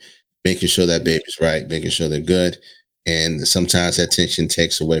on making sure that baby's right, making sure they're good. And sometimes that tension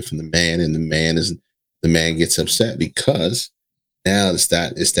takes away from the man, and the man gets upset because now it's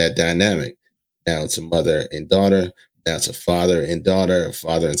that dynamic. Now it's a mother and daughter. Now it's a father and daughter,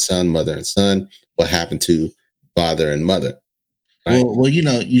 father and son, mother and son. What happened to father and mother? Right? Well,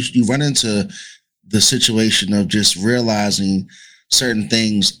 you run into the situation of just realizing certain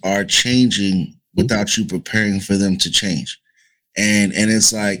things are changing without you preparing for them to change. And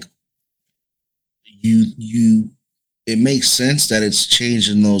it's like it makes sense that it's changed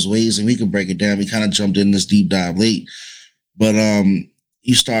in those ways, and we can break it down. We kind of jumped in this deep dive late, but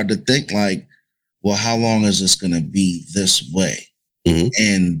you start to think like, well, how long is this going to be this way?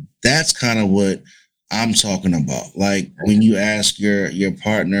 And that's kind of what I'm talking about. Like when you ask your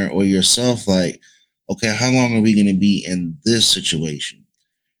partner or yourself, like, okay, how long are we going to be in this situation?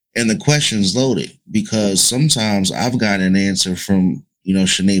 And the question's loaded because sometimes I've got an answer from,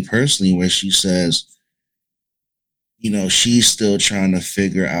 Shanae personally, where she says, she's still trying to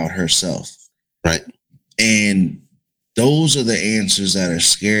figure out herself. Right. And those are the answers that are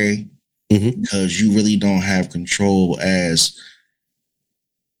scary because you really don't have control as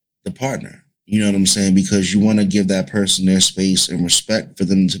the partner. You know what I'm saying? Because you want to give that person their space and respect for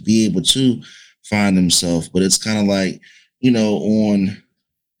them to be able to find themselves. But it's kind of like, on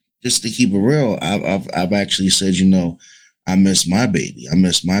just to keep it real, I've actually said, I miss my baby. I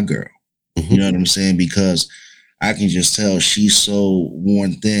miss my girl. You know what I'm saying? Because I can just tell she's so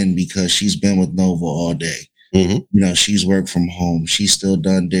worn thin because she's been with Nova all day. She's worked from home. She's still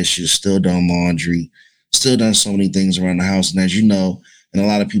done dishes, still done laundry, still done so many things around the house. And as you know, and a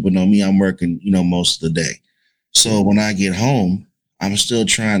lot of people know me, I'm working, most of the day. So when I get home, I'm still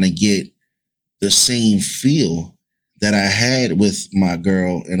trying to get the same feel that I had with my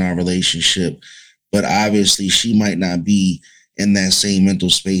girl in our relationship. But obviously, she might not be in that same mental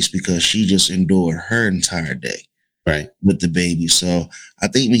space because she just endured her entire day with the baby. So I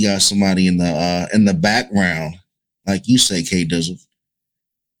think we got somebody in the background, like you say, Kiiddddsss.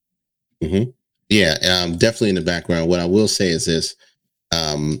 Yeah, definitely in the background. What I will say is this: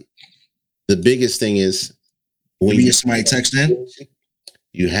 the biggest thing is when you get somebody text in,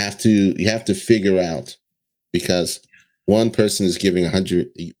 you have to figure out, because one person is giving 100,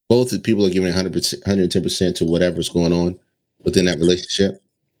 both the people are giving 100%, 110% to whatever's going on within that relationship.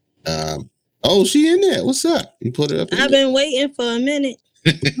 Oh, she in there. What's up? You put it up. I've been waiting for a minute.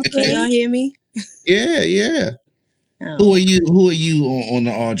 Can y'all hear me? Yeah. Oh. Who are you on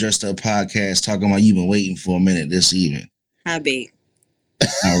the All Dressed Up podcast talking about you've been waiting for a minute this evening? Hi, babe.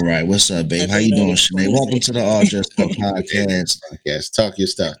 All right. What's up, babe? How you doing, Sinead? Welcome to the All Dressed Up podcast. Talk your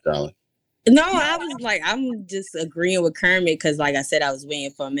stuff, darling. No, I was like, I'm just agreeing with Kermit because, like I said, I was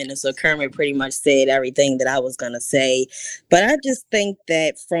waiting for a minute. So Kermit pretty much said everything that I was going to say. But I just think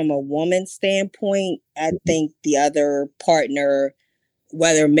that from a woman's standpoint, I think the other partner,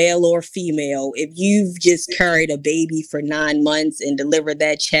 whether male or female, if you've just carried a baby for 9 months and delivered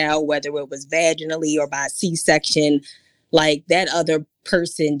that child, whether it was vaginally or by C-section, like that other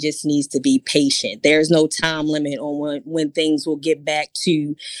person just needs to be patient. There's no time limit on when things will get back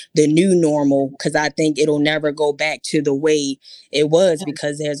to the new normal, because I think it'll never go back to the way it was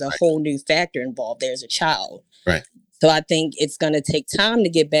because there's a whole new factor involved. There's a child. Right. So I think it's going to take time to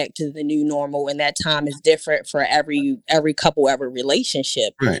get back to the new normal, and that time is different for every couple, every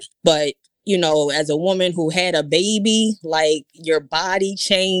relationship. Right. But as a woman who had a baby, like your body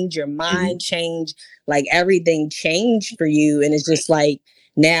changed, your mind changed, like everything changed for you, and it's just like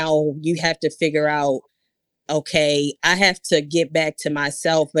now you have to figure out, okay, I have to get back to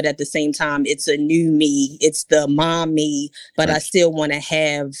myself, but at the same time, it's a new me. It's the mom me, but I still want to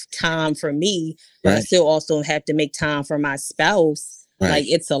have time for me, but I still also have to make time for my spouse. Like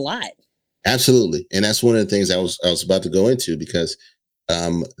it's a lot. Absolutely. And that's one of the things I was about to go into, because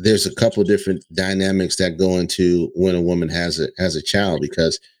there's a couple different dynamics that go into when a woman has a child,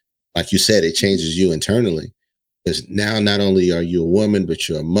 because like you said, it changes you internally. Because now not only are you a woman, but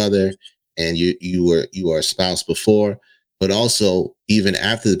you're a mother, and you are a spouse before, but also even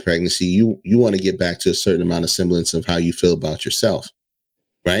after the pregnancy, you want to get back to a certain amount of semblance of how you feel about yourself,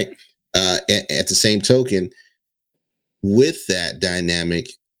 right? At the same token, with that dynamic,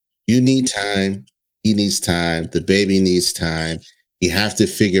 you need time, he needs time, the baby needs time. You have to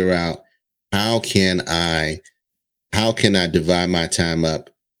figure out, how can I divide my time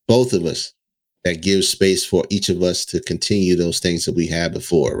up, both of us, that gives space for each of us to continue those things that we had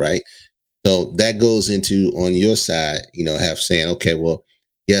before, right? So that goes into, on your side, have saying, okay, well,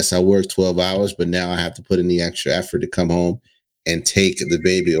 yes, I work 12 hours, but now I have to put in the extra effort to come home and take the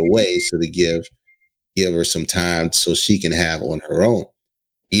baby away, so to give her some time so she can have on her own.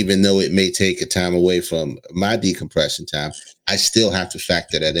 Even though it may take a time away from my decompression time, I still have to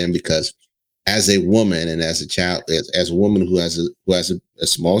factor that in, because as a woman and as a child, as a woman who has a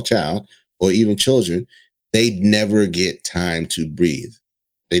small child or even children, they never get time to breathe.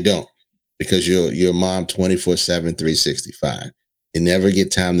 They don't, because you're a mom 24/7, 365. You never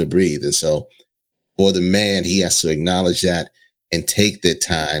get time to breathe. And so for the man, he has to acknowledge that and take the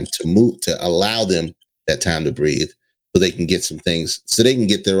time to allow them that time to breathe, so they can get some things, so they can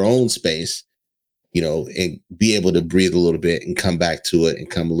get their own space, and be able to breathe a little bit and come back to it and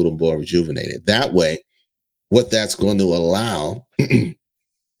come a little more rejuvenated. That way, what that's going to allow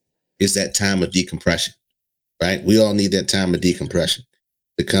is that time of decompression, right? We all need that time of decompression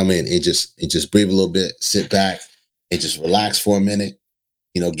to come in and just breathe a little bit, sit back and just relax for a minute,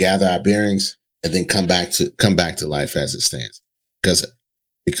 gather our bearings, and then come back to life as it stands. Because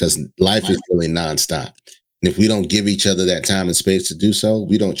life is really nonstop. And if we don't give each other that time and space to do so,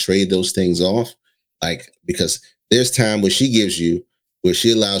 we don't trade those things off. Because there's time where she gives you, where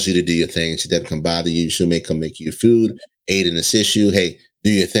she allows you to do your thing. She doesn't come bother you. She'll come make you food, aid and assist you. Hey, do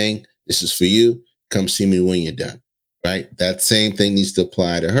your thing. This is for you. Come see me when you're done. Right? That same thing needs to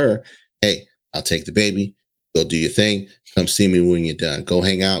apply to her. Hey, I'll take the baby. Go do your thing. Come see me when you're done. Go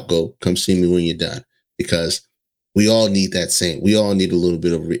hang out. Come see me when you're done. Because we all need that same. We all need a little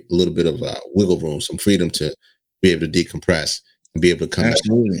bit of wiggle room, some freedom to be able to decompress and be able to come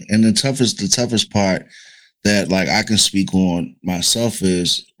Absolutely. Back. And the toughest part that like I can speak on myself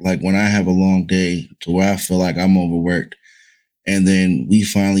is like when I have a long day to where I feel like I'm overworked, and then we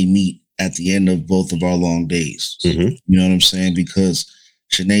finally meet at the end of both of our long days. Mm-hmm. You know what I'm saying? Because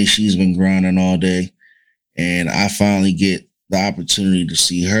Shanae, she's been grinding all day, and I finally get the opportunity to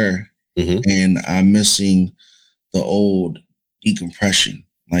see her, and I'm missing the old decompression,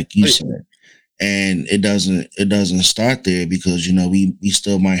 like you said. And it doesn't start there because, you know, we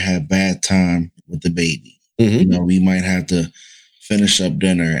still might have bad time with the baby. You know, we might have to finish up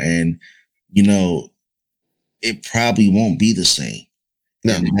dinner, and, you know, it probably won't be the same.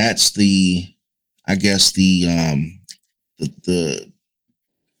 No. And that's I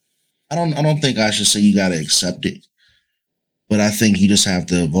don't think I should say you got to accept it, but I think you just have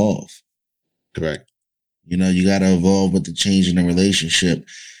to evolve. Correct. You know, you got to evolve with the change in the relationship.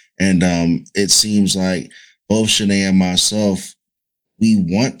 And it seems like both Shanae and myself, we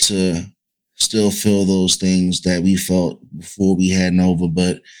want to still feel those things that we felt before we had Nova,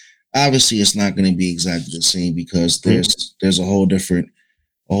 but obviously it's not going to be exactly the same because there's a whole different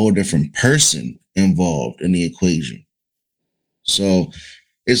person involved in the equation. So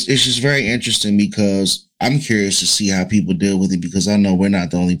it's just very interesting because I'm curious to see how people deal with it, because I know we're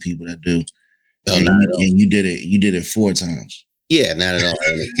not the only people that do. No, and you did it 4 times. Yeah, not at all.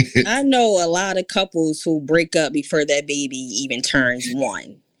 I know a lot of couples who break up before that baby even turns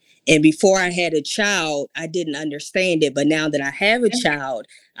 1. And before I had a child, I didn't understand it. But now that I have a child,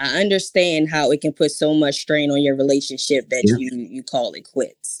 I understand how it can put so much strain on your relationship that you call it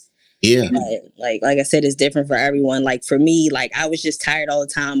quits. Yeah. But like I said, it's different for everyone. Like for me, like I was just tired all the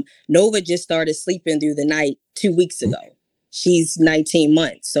time. Nova just started sleeping through the night 2 weeks ago. She's 19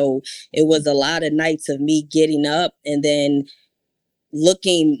 months. So it was a lot of nights of me getting up and then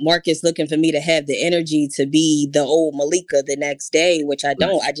Marcus looking for me to have the energy to be the old Malika the next day, which I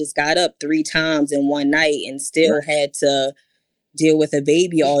don't. I just got up 3 times in one night and still had to deal with a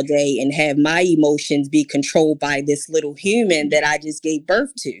baby all day and have my emotions be controlled by this little human that I just gave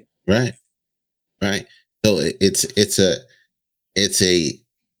birth to. Right. So it's a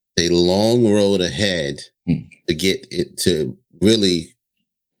long road ahead to get it to really,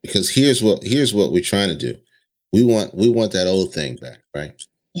 because here's what we're trying to do. We want that old thing back, right?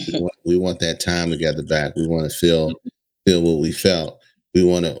 We want that time together back. We want to feel what we felt. We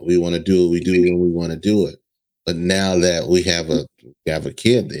want to do what we do when we want to do it. But now that we have a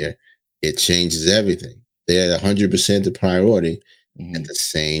kid there, it changes everything. They're 100% the priority. At the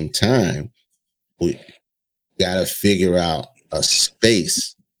same time, we got to figure out a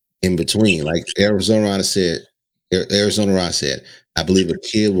space in between. Like Arizona Ron said, I believe a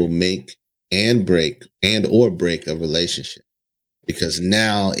kid will make or break a relationship, because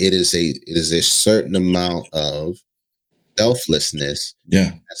now it is a certain amount of selflessness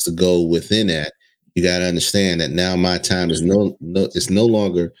has to go within that. You got to understand that now my time is it's no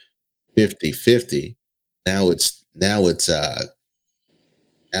longer 50-50. Now it's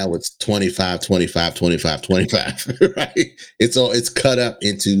 25, 25, 25, 25, right? It's cut up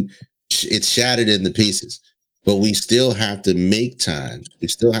into, it's shattered into pieces. But we still have to make time. We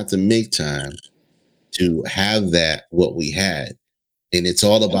still have to make time to have that, what we had. And it's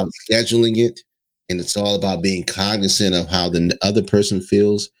all about scheduling it. And it's all about being cognizant of how the other person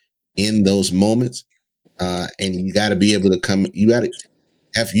feels in those moments. And you got to be able to be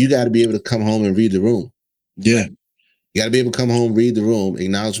able to come home and read the room. Yeah. You got to be able to come home, read the room,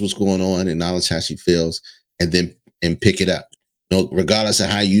 acknowledge what's going on, acknowledge how she feels, and pick it up. Regardless of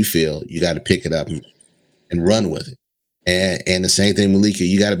how you feel, you got to pick it up and run with it. And the same thing, Malika,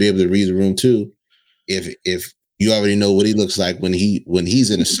 you got to be able to read the room too. If you already know what he looks like when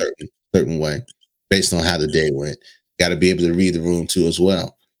he's in a certain way, based on how the day went, got to be able to read the room too as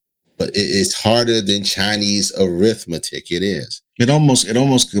well. But it's harder than Chinese arithmetic. It is. It almost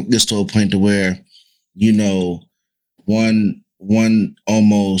gets to a point to where, you know, one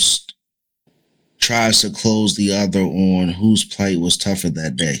almost tries to close the other on whose plight was tougher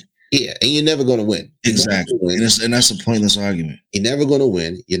that day. Yeah, and you're never going to win. Exactly. And that's a pointless argument. You're never going to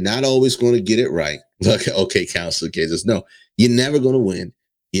win. You're not always going to get it right. Look, okay, Counselor Kiiddddsss. No, you're never going to win.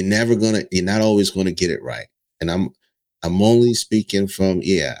 You're not always going to get it right. And I'm only speaking from,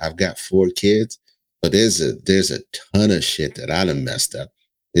 I've got 4 kids, but there's a ton of shit that I done messed up.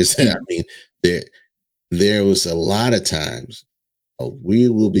 There was a lot of times we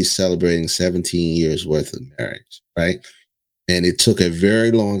will be celebrating 17 years worth of marriage, right? And it took a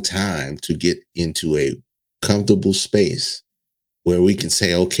very long time to get into a comfortable space where we can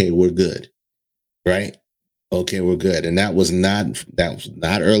say, okay, we're good. Right? Okay, we're good. And that was not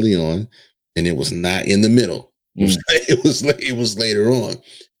early on, and it was not in the middle. It was later on.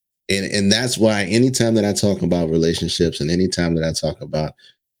 And that's why anytime that I talk about relationships and anytime that I talk about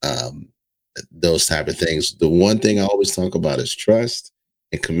um, those type of things, the one thing I always talk about is trust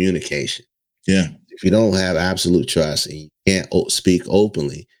and communication. Yeah. If you don't have absolute trust and you can't speak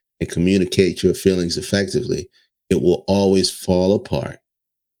openly and communicate your feelings effectively, it will always fall apart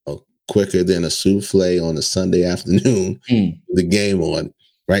quicker than a souffle on a Sunday afternoon, the game on,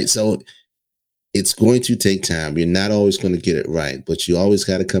 right? So it's going to take time. You're not always going to get it right, but you always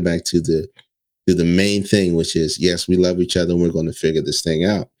got to come back to the main thing, which is, yes, we love each other and we're going to figure this thing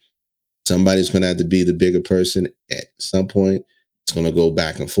out. Somebody's going to have to be the bigger person at some point. It's going to go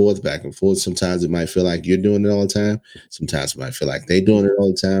back and forth, back and forth. Sometimes it might feel like you're doing it all the time. Sometimes it might feel like they're doing it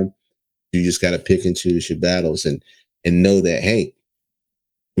all the time. You just got to pick and choose your battles and know that, hey,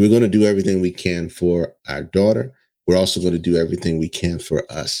 we're going to do everything we can for our daughter. We're also going to do everything we can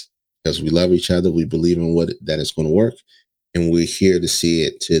for us because we love each other. We believe in that it's going to work, and we're here to see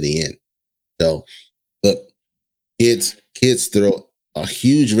it to the end. So, look, kids throw a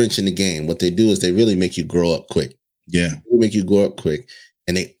huge wrench in the game. What they do is they really make you grow up quick. Yeah. They make you grow up quick,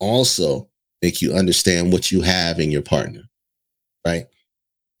 and they also make you understand what you have in your partner, right?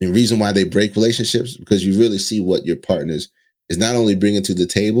 The reason why they break relationships is because you really see what your partners is not only bringing to the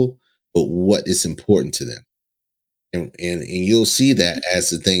table, but what is important to them. And you'll see that as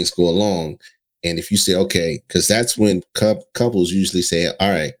the things go along. And if you say, okay, because that's when couples usually say,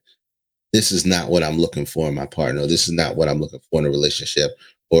 all right, this is not what I'm looking for in my partner. This is not what I'm looking for in a relationship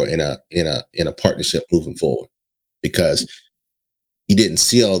or in a partnership moving forward. Because you didn't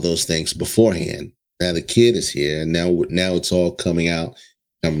see all those things beforehand. Now the kid is here, and now it's all coming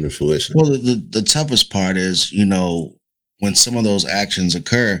to fruition. Well, the toughest part is, when some of those actions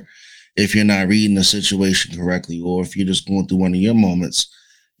occur, if you're not reading the situation correctly, or if you're just going through one of your moments,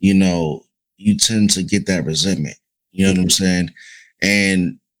 you tend to get that resentment. You know what I'm saying?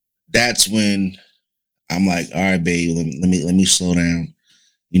 And that's when I'm like, all right, babe, let me slow down.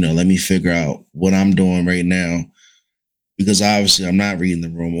 Let me figure out what I'm doing right now. Because obviously I'm not reading the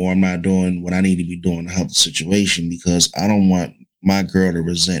room, or I'm not doing what I need to be doing to help the situation, because I don't want my girl to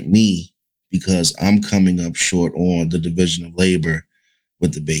resent me because I'm coming up short on the division of labor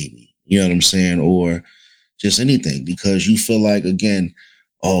with the baby. You know what I'm saying? Or just anything, because you feel like, again,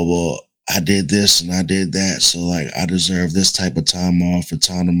 oh, well, I did this and I did that, so like I deserve this type of time off or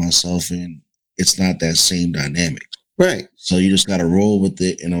time to myself, and it's not that same dynamic. Right. So you just got to roll with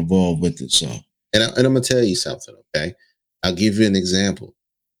it and evolve with it. So, and I'm gonna tell you something, okay? I'll give you an example,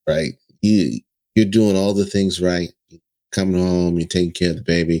 right? You're doing all the things right. You're coming home, you're taking care of the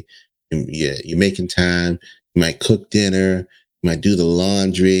baby, you're making time. You might cook dinner, you might do the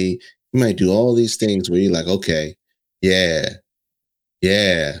laundry, you might do all these things where you're like, okay, yeah,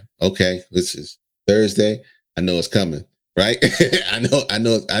 okay, this is Thursday. I know it's coming, right? I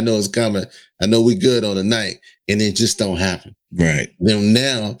know it's coming. I know we good on the night, and it just don't happen. Right. Then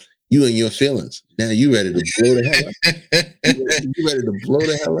now you and your feelings. Now you ready to blow the hell up. You ready to blow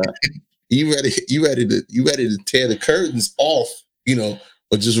the hell up. You ready to tear the curtains off,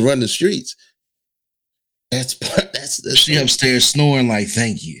 or just run the streets. That's she upstairs snoring like,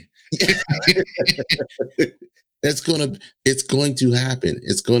 thank you. It's going to happen.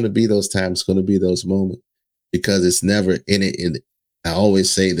 It's going to be those times. It's going to be those moments, because it's never in it. I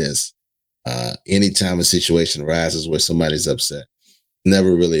always say this: anytime a situation arises where somebody's upset,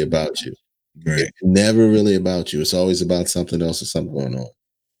 never really about you. Right. It's never really about you. It's always about something else or something going on.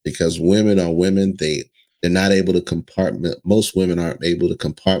 Because women are women. They're not able to most women aren't able to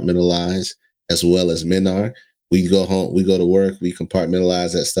compartmentalize as well as men are. We go home, we go to work, we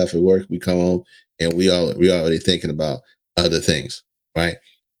compartmentalize that stuff at work. We come home and we already thinking about other things, right?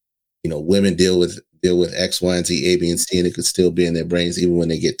 Women deal with X, Y, and Z, A, B, and C, and it could still be in their brains even when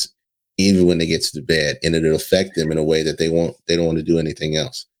they get to the bed, and it'll affect them in a way that they don't want to do anything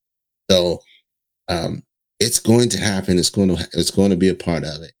else. So it's going to happen. It's going to be a part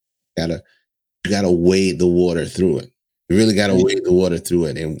of it. You gotta wade the water through it. You really gotta wade the water through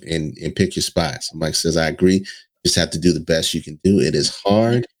it and pick your spots. Mike says, I agree. You just have to do the best you can do. It is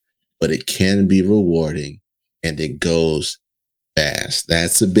hard, but it can be rewarding, and it goes fast.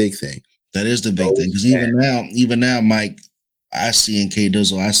 That's the big thing. That is the big thing. Because even now, Mike, I see in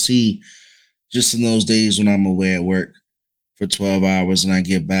Kiiddddsss, I see just in those days when I'm away at work for 12 hours and I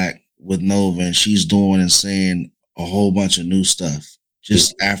get back with Nova, and she's doing and saying a whole bunch of new stuff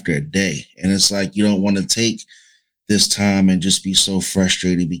just after a day. And it's like, you don't want to take this time and just be so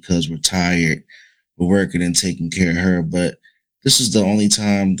frustrated because we're tired, we're working and taking care of her. But this is the only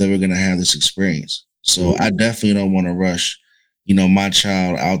time that we're gonna have this experience. So I definitely don't want to rush, my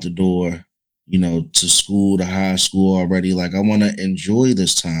child out the door, to school, to high school already. Like I want to enjoy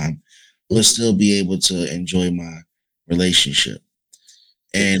this time, but still be able to enjoy my relationship.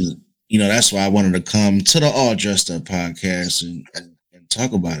 And that's why I wanted to come to the All Dressed Up podcast and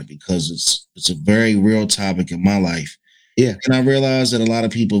talk about it, because it's a very real topic in my life. Yeah. And I realize that a lot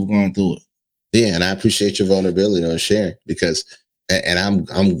of people have gone through it. Yeah, and I appreciate your vulnerability on sharing, because and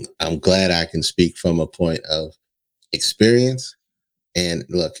I'm glad I can speak from a point of experience. And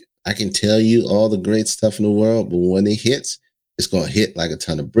look, I can tell you all the great stuff in the world, but when it hits, it's gonna hit like a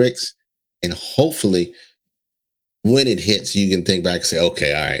ton of bricks. And hopefully when it hits, you can think back and say,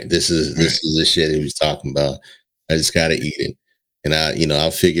 okay, all right, this is the shit he was talking about. I just gotta eat it. And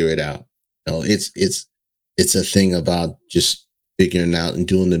I'll figure it out. It's a thing about just figuring out and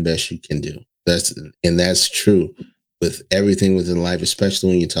doing the best you can do. That's true with everything within life, especially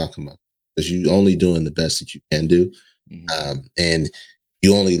when you're talking about, because you're only doing the best that you can do. And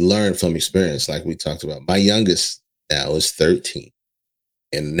you only learn from experience, like we talked about. My youngest now is 13.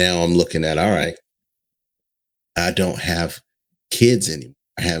 And now I'm looking at, all right, I don't have kids anymore.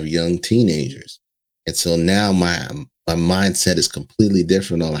 I have young teenagers. And so now my mindset is completely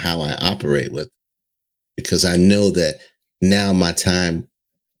different on how I operate with, because I know that now my time,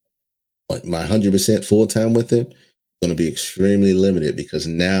 my 100% full time with them, is going to be extremely limited, because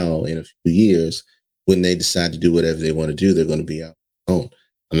now in a few years, when they decide to do whatever they want to do, they're going to be out on their own.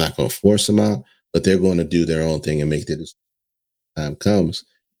 I'm not going to force them out, but they're going to do their own thing and make the time comes.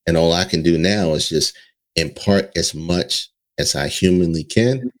 And all I can do now is just impart as much as I humanly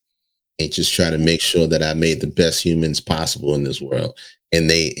can, and just try to make sure that I made the best humans possible in this world. And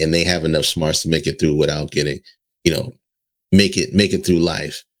they have enough smarts to make it through without getting, make it through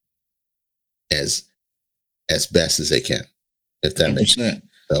life as best as they can, if that makes sense.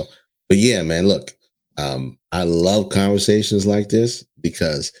 So, but yeah, man, look, I love conversations like this,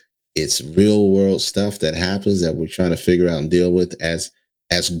 because it's real world stuff that happens that we're trying to figure out and deal with as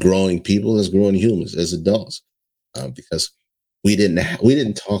growing people, as growing humans, as adults, because we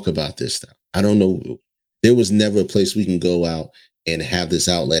didn't talk about this stuff. I don't know. There was never a place we can go out and have this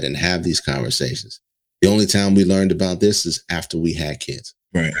outlet and have these conversations. The only time we learned about this is after we had kids.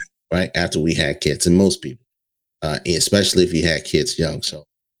 Right. After we had kids, and most people, especially if you had kids young. So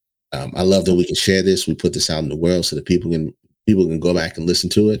I love that we can share this. We put this out in the world so that people can go back and listen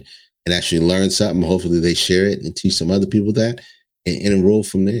to it and actually learn something. Hopefully they share it and teach some other people that, and enroll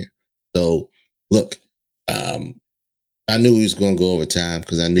from there. So look, I knew we was going to go over time,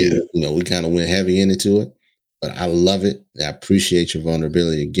 because I knew, we kind of went heavy into it, but I love it. I appreciate your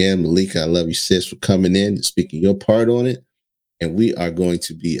vulnerability again. Malika, I love you, sis, for coming in and speaking your part on it. And we are going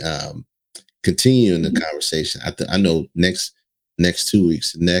to be continuing the conversation. I know next 2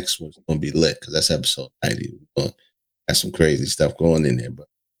 weeks, the next one's going to be lit, because that's episode 90. We're going to have some crazy stuff going in there. But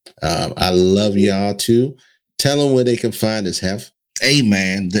I love y'all too. Tell them where they can find us, Hef. Hey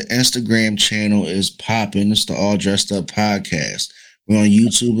man, the Instagram channel is popping. It's the All Dressed Up podcast. We're on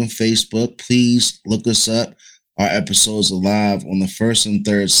YouTube and Facebook. Please look us up. Our episodes are live on the first and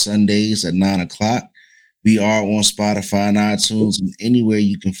third Sundays at 9:00. We are on Spotify and iTunes, and anywhere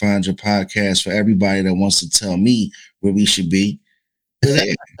you can find your podcast. For everybody that wants to tell me where we should be,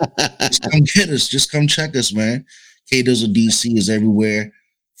 just come get us. Just come check us, man. Kiiddddsss DC is everywhere.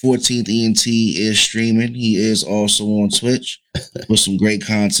 14th ENT is streaming. He is also on Twitch with some great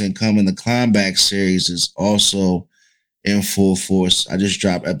content coming. The Climbback series is also in full force. I just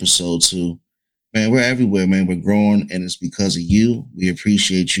dropped episode 2. Man, we're everywhere, man. We're growing, and it's because of you. We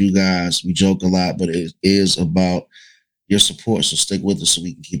appreciate you guys. We joke a lot, but it is about your support. So stick with us so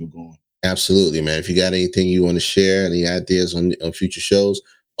we can keep it going. Absolutely, man. If you got anything you want to share, any ideas on future shows,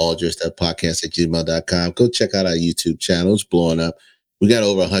 alldresseduppodcast@gmail.com. Go check out our YouTube channel. It's blowing up. We got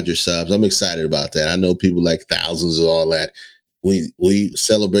over 100 subs. I'm excited about that. I know people like thousands and all that. We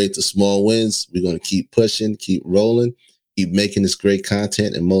celebrate the small wins. We're going to keep pushing, keep rolling, keep making this great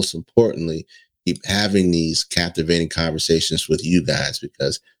content, and most importantly, keep having these captivating conversations with you guys,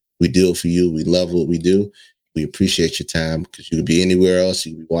 because we do it for you. We love what we do. We appreciate your time, because you could be anywhere else.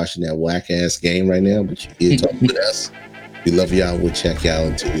 You could be watching that whack-ass game right now, but you're here talking with us. We love y'all. We'll check y'all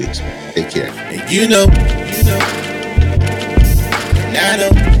in 2 weeks. Take care. And you know. And I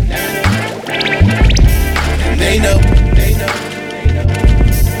know, and they know,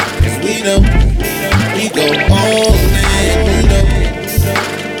 cause we know, we go all in, you know.